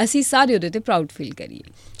ਅਤੇ ਅਸੀਂ ਸਾਰੇ ਉਹਦੇ 'ਤੇ ਪ੍ਰਾਊਡ ਫੀਲ ਕਰੀਏ।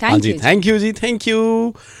 ਥੈਂਕ ਯੂ ਜੀ, ਥੈਂਕ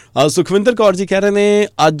ਯੂ। ਸੁਖਵਿੰਦਰ ਕੌਰ ਜੀ ਕਹਿ ਰਹੇ ਨੇ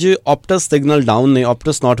ਅੱਜ ਆਪਟਸ ਸਿਗਨਲ ਡਾਊਨ ਨੇ,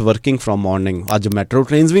 Optus not working from morning. ਅੱਜ ਮੈਟਰੋ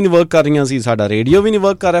ਟ੍ਰੇਨਸ ਵੀ ਨਹੀਂ ਵਰਕ ਕਰ ਰਹੀਆਂ ਸੀ, ਸਾਡਾ ਰੇਡੀਓ ਵੀ ਨਹੀਂ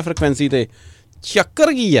ਵਰਕ ਕਰ ਰਿਹਾ ਫ੍ਰੀਕੁਐਂਸੀ 'ਤੇ।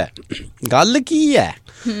 ਚੱਕਰ ਕੀ ਹੈ, ਗੱਲ ਕੀ ਹੈ?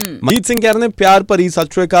 ਮਨਜੀਤ ਸਿੰਘ ਕਹਿ ਰਹੇ ਨੇ ਪਿਆਰ ਭਰੀ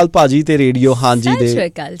ਸਤਿ ਸ਼੍ਰੀ ਅਕਾਲ ਭਾਜੀ ਤੇ ਰੇਡੀਓ ਹਾਂਜੀ ਦੇ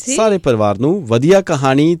ਸਾਰੇ ਪਰਿਵਾਰ ਨੂੰ, ਵਧੀਆ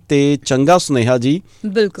ਕਹਾਣੀ ਤੇ ਚੰਗਾ ਸੁਨੇਹਾ ਜੀ।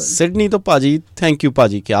 ਬਿਲਕੁਲ ਸਿਡਨੀ ਤੋਂ ਭਾਜੀ, ਥੈਂਕ ਯੂ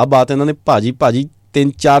ਭਾਜੀ। ਕਿਆ ਬਾਤ, ਇਹਨਾਂ ਨੇ ਭਾਜੀ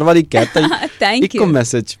 3-4 ਵਾਰੀ ਕਹਿਤਾ ਇੱਕੋ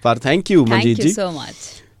ਮੈਸੇਜ ਪਰ। ਥੈਂਕ ਯੂ ਮਨਜੀਤ ਜੀ।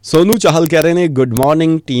 ਸੋਨੂ ਚਾਹਲ ਕਹਿ ਰਹੇ ਨੇ ਗੁੱਡ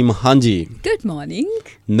ਮਾਰਨਿੰਗ ਟੀਮ ਹਾਂਜੀ। Good morning.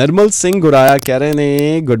 ਨਰਮਲ ਸਿੰਘ ਗੁਰਾਇਆ ਕਹਿ ਰਹੇ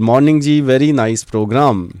ਨੇ good morning ji, very nice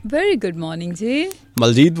program. Very good morning ji.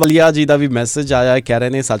 Maljit ਵਲੀਆ ਜੀ ਦਾ ਵੀ ਮੈਸੇਜ ਆਇਆ, ਕਹਿ ਰਹੇ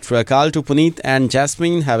ਨੇ Sat Sri Akal to Puneet and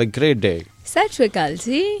Jasmine, have a great day. Sat Sri ਅਕਾਲ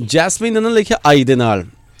ਜੀ। ਜੈਸਮੀਨ ਇਹਨਾਂ ਲਿਖਿਆ ਆਈ ਦੇ ਨਾਲ,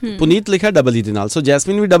 ਪੁਨੀਤ ਲਿਖਿਆ ਡਬਲ ਈ ਦੇ ਨਾਲ। ਸੋ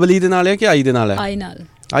ਜੈਸਮੀਨ ਵੀ ਡਬਲ ਈ ਦੇ ਨਾਲ ਹੈ ਕਿ ਆਈ ਦੇ ਨਾਲ ਹੈ? ਆਈ ਨਾਲ।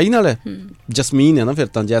 ਆਈ ਨਾਲ ਹੈ। ਜਸਮੀਨ ਹੈ ਨਾ ਫਿਰ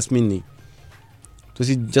ਤਾਂ, ਜੈਸਮੀਨ ਨਹੀਂ।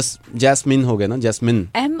 ਤੁਸੀਂ ਜੈਸਮੀਨ ਹੋ ਗਏ ਨਾ, ਜੈਸਮੀਨ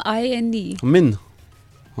MINE ਮਿਨ।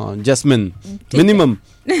 ਹਾਂ ਜੈਸਮਿਨ ਮਿਨੀਮਮ,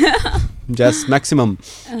 ਜੈਸ ਮੈਕਸਿਮਮ।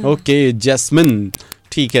 ਓਕੇ ਜੈਸਮਿਨ,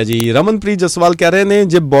 ਠੀਕ ਹੈ ਜੀ। ਰਮਨਪ੍ਰੀਤ ਜਸਵਾਲ ਕਹਿ ਰਹੇ ਨੇ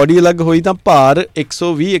ਜੇ ਬੋਡੀ ਅਲੱਗ ਹੋਈ ਤਾਂ ਭਾਰ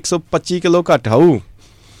 120-125 ਕਿਲੋ ਘੱਟ ਆਊ।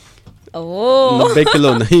 90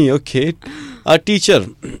 ਕਿਲੋ ਨਹੀਂ। ਓਕੇ ਟੀਚਰ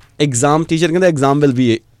ਐਗਜ਼ਾਮ, ਟੀਚਰ ਕਹਿੰਦਾ exam will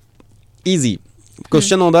be easy.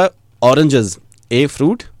 Question ਆਉਂਦਾ ਔਰੰਜਸ A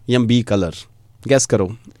ਫਰੂਟ ਜਾਂ B ਕਲਰ, ਗੈਸ ਕਰੋ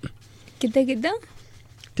ਕਿੱਦਾਂ।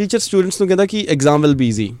 ਟੀਚਰ ਸਟੂਡੈਂਟਸ ਨੂੰ ਕਹਿੰਦਾ ਕਿ exam will be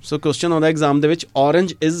easy. So question ਆਉਂਦਾ ਐਗਜ਼ਾਮ ਦੇ ਵਿੱਚ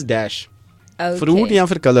ਔਰੰਜ ਇਜ਼ ਡੈਸ਼, ਫਰੂਟ ਜਾਂ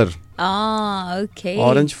ਫਿਰ ਕਲਰ। ਓਕੇ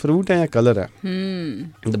ਔਰੰਜ ਫਰੂਟ ਹੈ ਜਾਂ ਕਲਰ ਹੈ?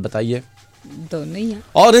 ਬਤਾਈਏ। ਦੋਨੋਂ ਹੀ ਹੈ।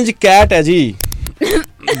 ਔਰੰਜ ਕੈਟ ਹੈ ਜੀ,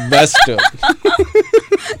 ਬੈਸਟ।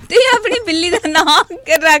 ਤੇ ਆਪਣੀ ਬਿੱਲੀ ਦਾ ਨਾਮ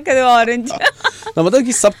ਰੱਖ ਦਿਓ ਔਰੰਜ। ਮਤਲਬ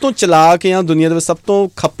ਕਿ ਸਭ ਤੋਂ ਚਲਾਕ ਜਾਂ ਦੁਨੀਆ ਦੇ ਵਿੱਚ ਸਭ ਤੋਂ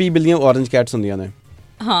ਖੱਪੀ ਬਿੱਲੀਆਂ ਔਰੰਜ ਕੈਟਸ ਹੁੰਦੀਆਂ ਨੇ।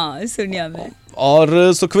 हाँ सुनिया मैं।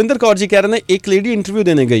 और सुखविंदर कौर जी कह रहे हैं एक लेडी इंटरव्यू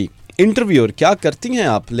देने गई। इंटरव्यूअर क्या करती हैं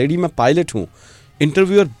आप? लेडी मैं पायलट हूँ।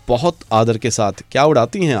 इंटरव्यूअर बहुत आदर के साथ क्या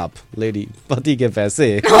उड़ाती हैं आप? लेडी पति के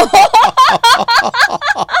पैसे।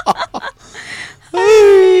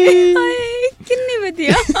 कितनी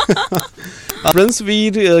बढ़िया। प्रिंस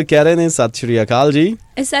वीर कह रहे ने सत श्री अकाल जी।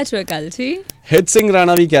 सत श्री अकाल जी। हित सिंह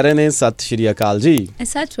राणा भी कह रहे ने सत श्री अकाल जी।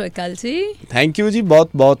 सत श्री अकाल जी। थैंक यू जी, बहुत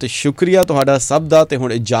बहुत शुक्रिया तुहाडा सब दा। ते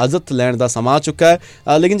हुण इजाजत लैण दा समा चुका है।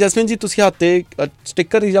 लेकिन जैस्मिन जी तुसीं हत्थ ते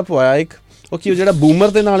स्टिकर ही जा पवाया एक, ਉਹ ਕੀ ਜਿਹੜਾ ਬੂਮਰ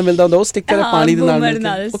ਦੇ ਨਾਲ ਮਿਲਦਾ ਹੁੰਦਾ ਉਹ ਸਟicker ਹੈ ਪਾਣੀ ਦੇ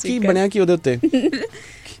ਨਾਲ, ਉਹ ਕੀ ਬਣਿਆ ਕੀ ਉਹਦੇ ਉੱਤੇ?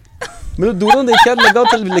 ਮੈਨੂੰ ਦੂਰੋਂ ਦੇਖਿਆ ਲੱਗਾ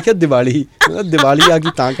ਉੱਥੇ ਲਿਖਿਆ ਦੀਵਾਲੀ। ਦੀਵਾਲੀ ਆ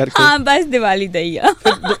ਗਈ ਤਾਂ ਕਰਕੇ। ਹਾਂ ਬਸ ਦੀਵਾਲੀ ਦਾ ਹੀ ਆ।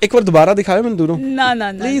 ਇੱਕ ਵਾਰ ਦੁਬਾਰਾ ਦਿਖਾਓ ਮੈਨੂੰ ਦੂਰੋਂ। ਨਾ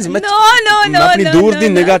ਨਾ ਪਲੀਜ਼, ਮੈਂ ਆਪਣੀ ਦੂਰ ਦੀ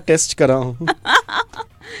ਨਿਗਾਹ ਟੈਸਟ ਕਰਾਂ।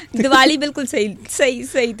 ਦੀਵਾਲੀ ਬਿਲਕੁਲ ਸਹੀ ਸਹੀ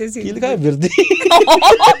ਸਹੀ ਤੁਸੀਂ ਕੀ ਲਿਖਾਇਆ? ਬਿਰਦੀ।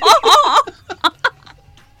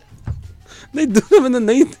 ਨਹੀਂ ਦੂਰ ਮੈਨੂੰ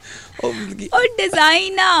ਨਹੀਂ, ਉਹ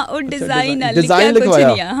ਡਿਜ਼ਾਈਨ ਆ, ਉਹ ਡਿਜ਼ਾਈਨ ਆ, ਡਿਜ਼ਾਈਨ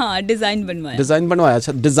ਲਿਖਵਾਇਆ। ਹਾਂ ਡਿਜ਼ਾਈਨ ਬਣਵਾਇਆ, ਡਿਜ਼ਾਈਨ ਬਣਵਾਇਆ।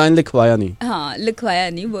 ਅੱਛਾ ਡਿਜ਼ਾਈਨ ਲਿਖਵਾਇਆ ਨਹੀਂ? ਹਾਂ ਲਿਖਵਾਇਆ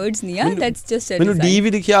ਨਹੀਂ, ਵਰਡਸ ਨਹੀਂ ਆ, ਦੈਟਸ ਜਸਟ ਅ ਡਿਜ਼ਾਈਨ। ਮੈਨੂੰ ਡੀ ਵੀ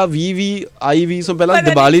ਦਿਖਿਆ, ਵੀ ਵੀ ਆਈ ਵੀ, ਸੋ ਪਹਿਲਾਂ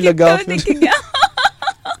ਦੀਵਾਲੀ ਲੱਗਾ।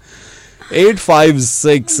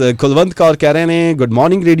 856 ਕੁਲਵੰਤ ਕੌਰ ਕਹਿ ਰਹੇ ਨੇ ਗੁੱਡ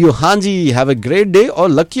ਮਾਰਨਿੰਗ ਰੇਡੀਓ ਹਾਂਜੀ, ਹੈਵ ਅ ਗ੍ਰੇਟ ਡੇ। ਔਰ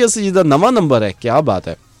ਲੱਕੀਐਸਟ ਜੀ ਦਾ ਨਵਾਂ ਨੰਬਰ ਹੈ, ਕੀ ਬਾਤ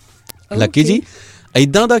ਹੈ ਲੱਕੀ ਜੀ।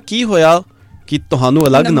 ਇੱਦਾਂ ਦਾ ਕੀ ਹੋਇਆ ਕਿ ਤੁਹਾਨੂੰ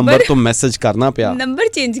ਅਲੱਗ ਨੰਬਰ ਤੋਂ ਮੈਸੇਜ ਕਰਨਾ ਪਿਆ? ਨੰਬਰ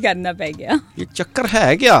ਚੇਂਜ ਕਰਨਾ ਪੈ ਗਿਆ। ਇਹ ਚੱਕਰ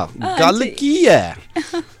ਹੈ ਕਿਆ? ਗੱਲ ਕੀ ਹੈ?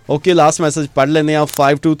 ਓਕੇ ਲਾਸਟ ਮੈਸੇਜ ਪੜ੍ਹ ਲੈਂਦੇ ਆ।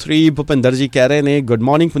 523 ਭੁਪਿੰਦਰ ਜੀ ਕਹਿ ਰਹੇ ਨੇ ਗੁੱਡ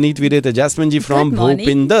ਮਾਰਨਿੰਗ ਪੁਨੀਤ ਵੀਰੇ ਤੇ ਜੈਸਮਿਨ ਜੀ ਫਰੋਮ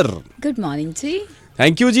ਭੁਪਿੰਦਰ। ਗੁੱਡ ਮਾਰਨਿੰਗ ਜੀ।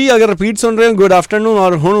 ਥੈਂਕ ਯੂ ਜੀ। ਅਗਰ ਰਿਪੀਟ ਸੁਣ ਰਹੇ ਹੋ ਗੁੱਡ ਆਫਟਰਨੂਨ।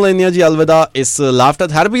 ਔਰ ਹੁਣ ਲੈਂਦੇ ਆ ਜੀ ਅਲਵਿਦਾ ਇਸ ਲਾਫਟਰ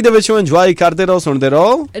ਥੈਰੇਪੀ ਦੇ ਵਿੱਚੋਂ। ਇੰਜੋਏ ਕਰਦੇ ਰਹੋ, ਸੁਣਦੇ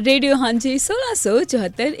ਰਹੋ ਰੇਡੀਓ ਹਾਂਜੀ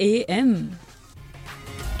 1674 AM।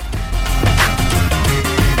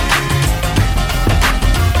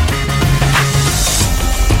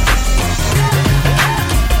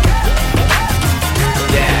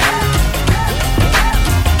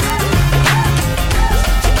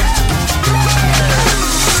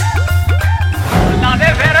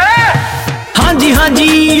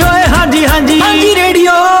 ਹਾਂਜੀ ਓਏ